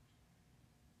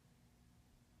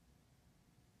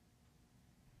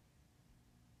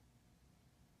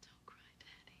 Don't cry,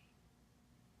 Daddy.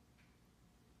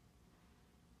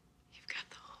 You've got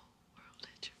the whole world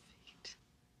at your feet.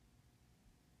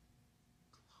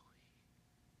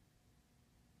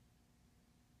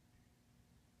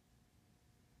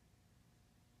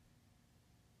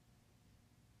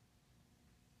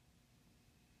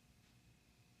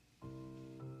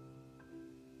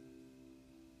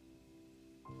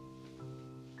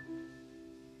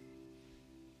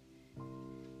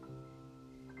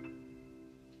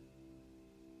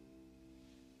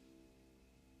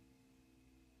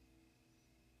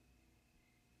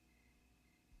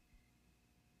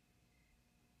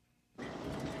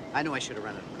 I knew I should have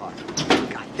rented a car.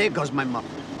 God, there goes my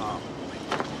muffler. Oh,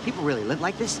 boy. People really live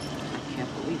like this? I can't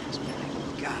believe this,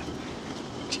 man. God.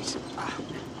 Jesus.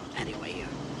 Anyway,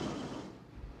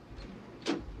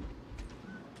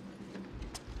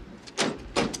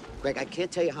 Greg, I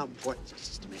can't tell you how important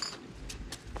this is to me.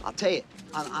 I'll tell you,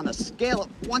 on a scale of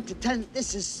 1 to 10,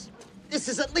 this is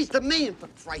at least $1 million, for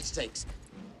Christ's sakes.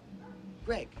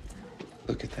 Greg.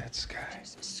 Look at that sky.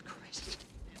 Jesus Christ.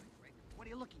 What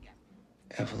are you looking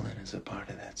at? Evelyn is a part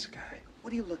of that sky.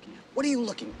 What are you looking at? What are you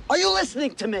looking at? Are you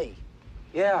listening to me?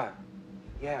 Yeah.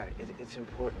 Yeah, it's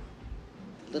important.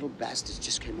 The little bastards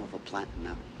just came off a platinum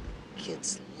mountain.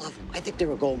 Kids love them. I think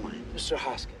they're a gold mine. Mr.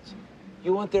 Hoskins,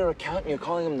 you want their account and you're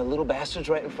calling them the little bastards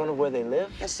right in front of where they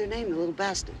live? That's their name, the little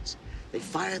bastards. They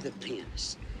fire the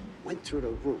pianist. Went through the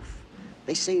roof.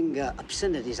 They sing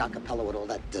obscenities a cappella with all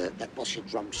that bullshit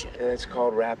drum shit. It's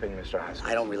called rapping, Mr. Hoskins.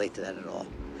 I don't relate to that at all.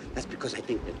 That's because I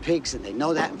think they're pigs and they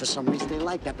know that, and for some reason they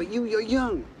like that. But you're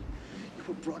young. You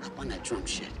were brought up on that drum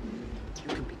shit.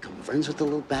 You can become friends with the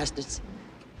little bastards.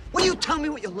 Will you tell me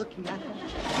what you're looking at?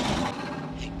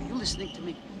 Hey, are you listening to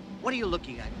me? What are you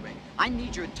looking at, Greg? I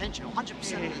need your attention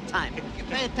 100% of the time. If you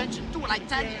pay attention to what I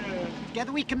tell you,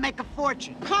 together we can make a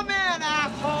fortune. Come in,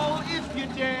 asshole, if you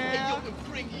dare. Hey, yo, and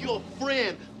bring your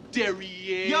friend,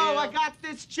 Derriere. Yo, I got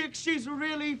this chick. She's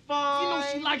really fun. You know,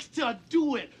 she likes to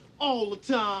do it all the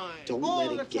time. Don't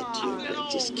let it get to you, Greg.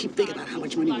 Just keep thinking about how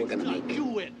much money we're gonna make.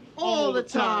 Do it all the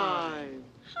time.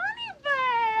 Honey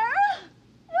Bear,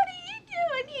 what are you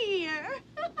doing here?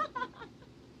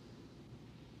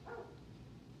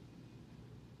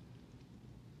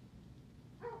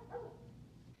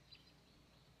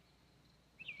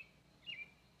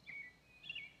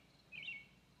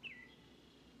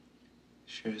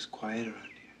 Sure is quiet around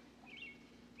here.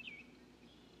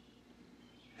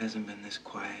 It hasn't been this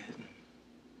quiet in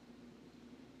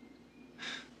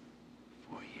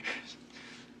 4 years.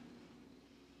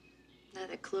 Now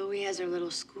that Chloe has her little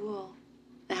school,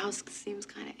 the house seems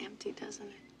kind of empty, doesn't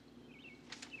it?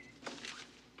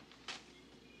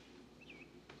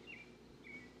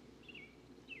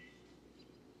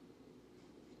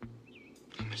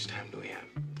 How much time do we have?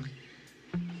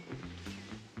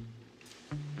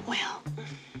 Well,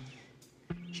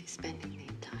 she's spending the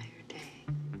entire day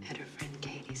at her friend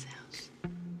Katie's house.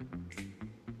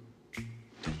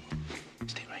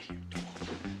 Stay right here. Don't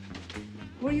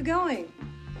move. Where are you going?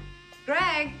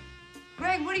 Greg!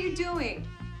 Greg, what are you doing?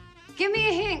 Give me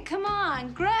a hint. Come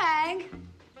on, Greg!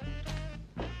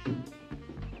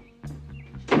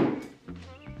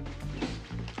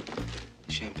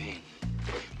 Champagne,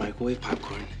 microwave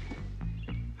popcorn,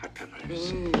 hot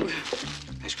peppers,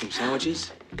 ice cream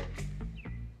sandwiches,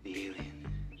 the alien.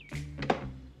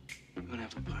 You wanna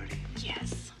have a party?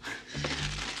 Yes.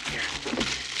 Here.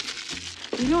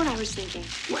 You know what I was thinking?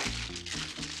 What?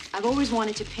 I've always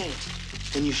wanted to paint.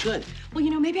 Then you should. Well, you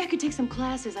know, maybe I could take some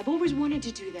classes. I've always wanted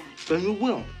to do that. Then you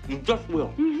will. You just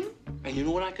will. Mm-hmm. And you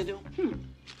know what I could do?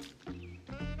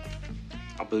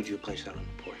 I'll build you a place out on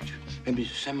the porch. Maybe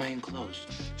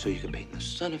semi-enclosed. So you can paint in the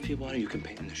sun if you want, or you can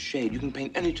paint in the shade. You can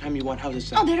paint anytime you want. How's it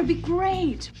sound? Oh, that'd be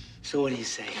great. So what do you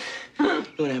say? You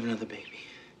want to have another baby?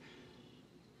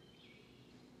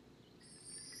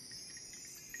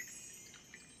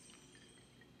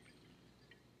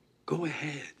 Go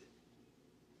ahead.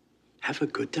 Have a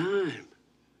good time.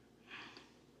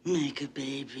 Make a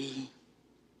baby.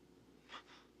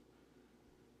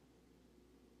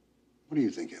 What do you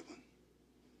think, Evelyn?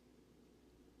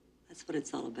 That's what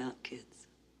it's all about, kids.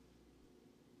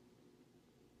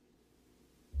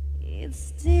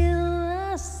 It's still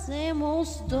the same old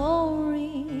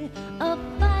story. A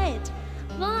fight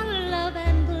for love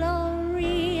and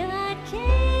glory. I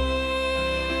can't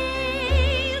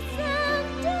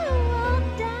do or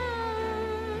die.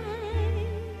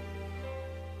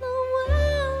 The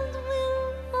world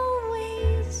will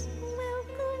always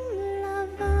welcome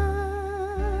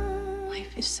lovers.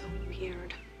 Life is so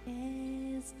weird.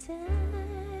 It's time.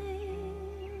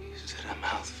 You said a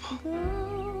mouthful.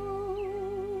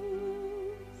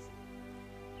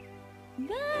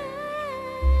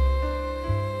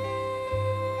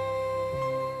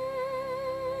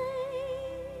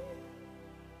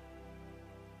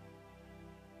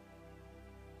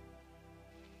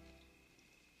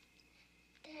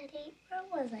 Daddy, where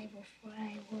was I before I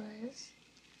was?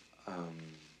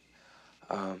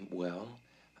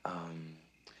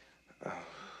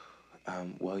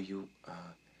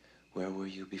 Where were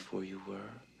you before you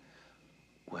were?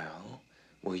 Well,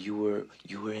 you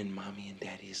were in Mommy and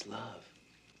Daddy's love.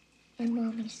 In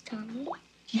Mommy's tummy?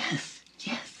 Yes,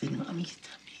 in Mommy's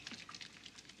tummy.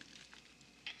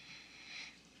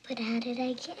 But how did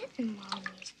I get in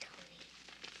Mommy's tummy?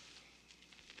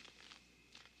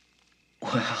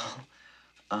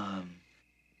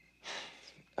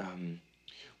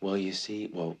 see,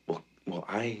 well,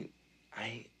 I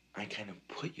kind of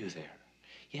put you there.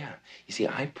 Yeah, you see,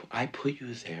 I put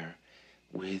you there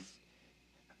with,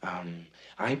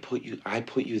 I put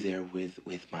you there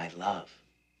with my love.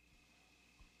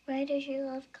 Where does your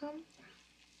love come from?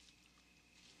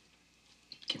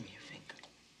 Give me your finger.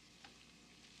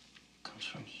 Comes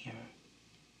from here.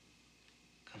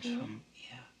 Comes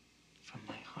from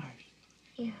my heart.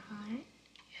 Your heart?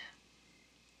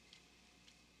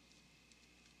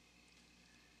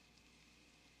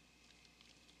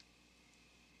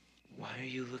 Why are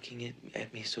you looking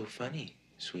at me so funny,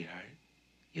 sweetheart?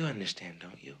 You understand,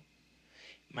 don't you?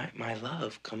 My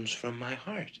love comes from my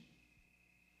heart.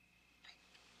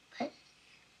 But,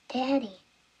 Daddy,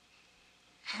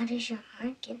 how does your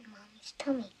heart get in Mommy's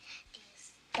tummy? Do you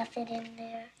stuff it in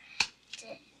there?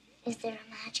 Is there a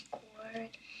magic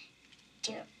word?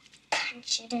 Do you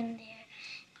punch it in there?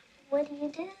 What do you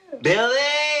do?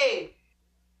 Billie!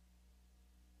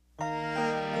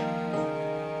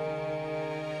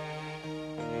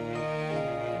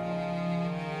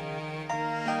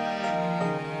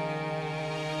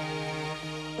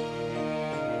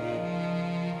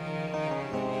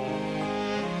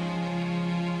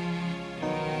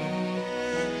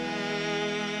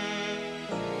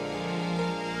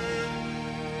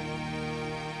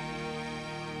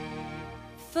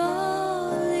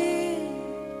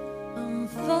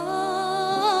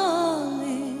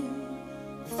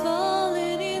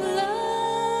 Falling in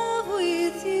love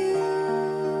with you.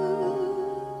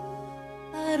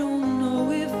 I don't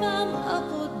know if I'm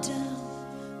up or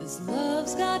down. This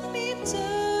love's got me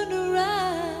turned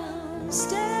around,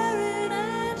 staring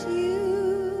at you.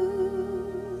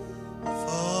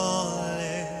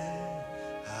 Falling,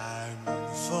 I'm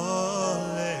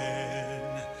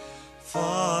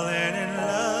falling in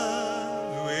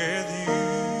love with you.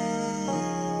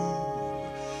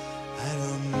 I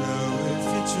don't know if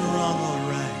it's wrong or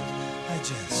right. I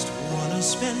just wanna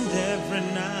spend every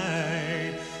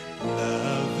night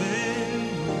loving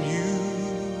you.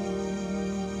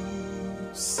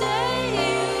 Say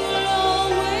you'll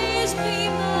always be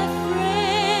my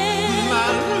friend.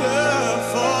 My love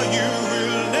for you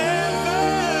will never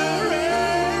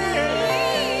end.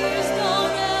 Please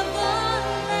don't ever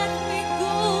let me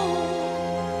go.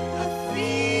 I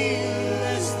feel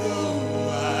as though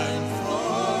I'm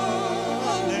falling.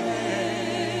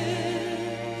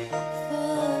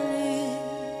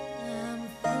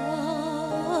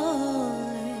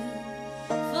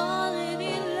 Falling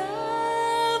in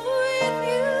love with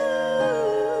you.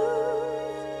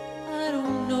 I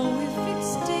don't know if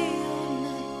it's day or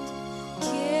night,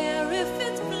 care if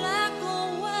it's black or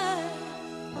white,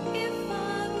 if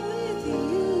I'm with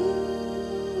you.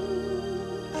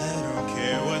 I don't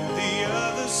care what the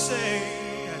others say.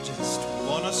 I just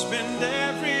wanna spend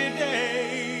every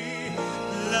day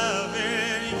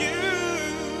loving you.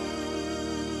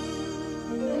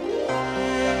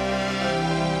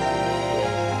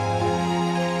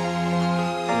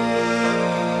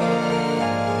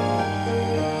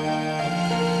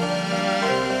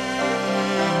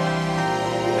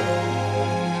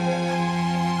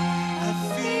 I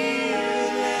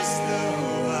feel as though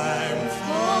I'm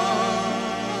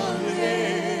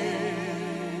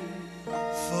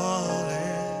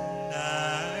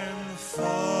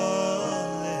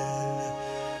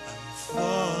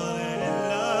falling in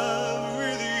love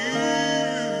with you.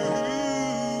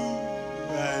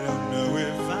 I don't know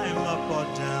if I'm up or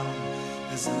down.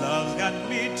 This love's got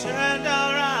me turned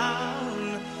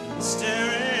around,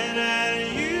 staring at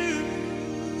you.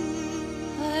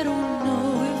 I don't know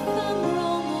if I'm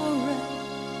wrong or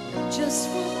right, just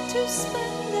want to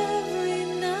spend every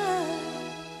night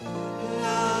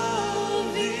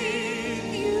loving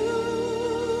you.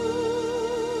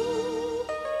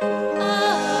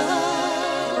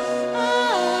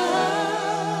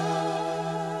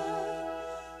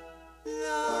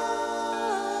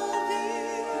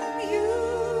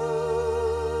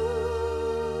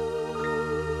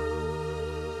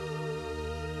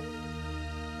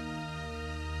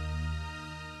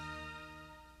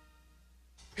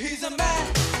 He's a man.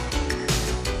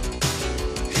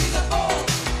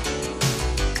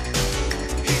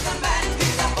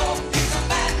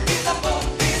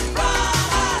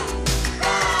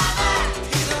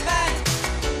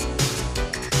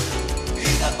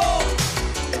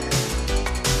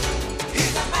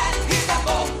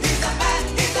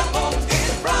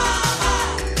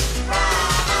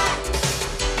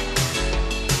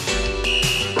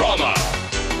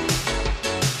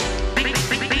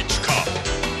 Beach Cop.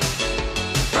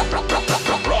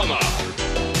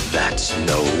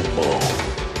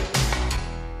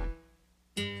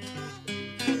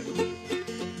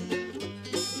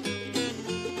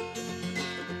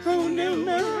 Hey,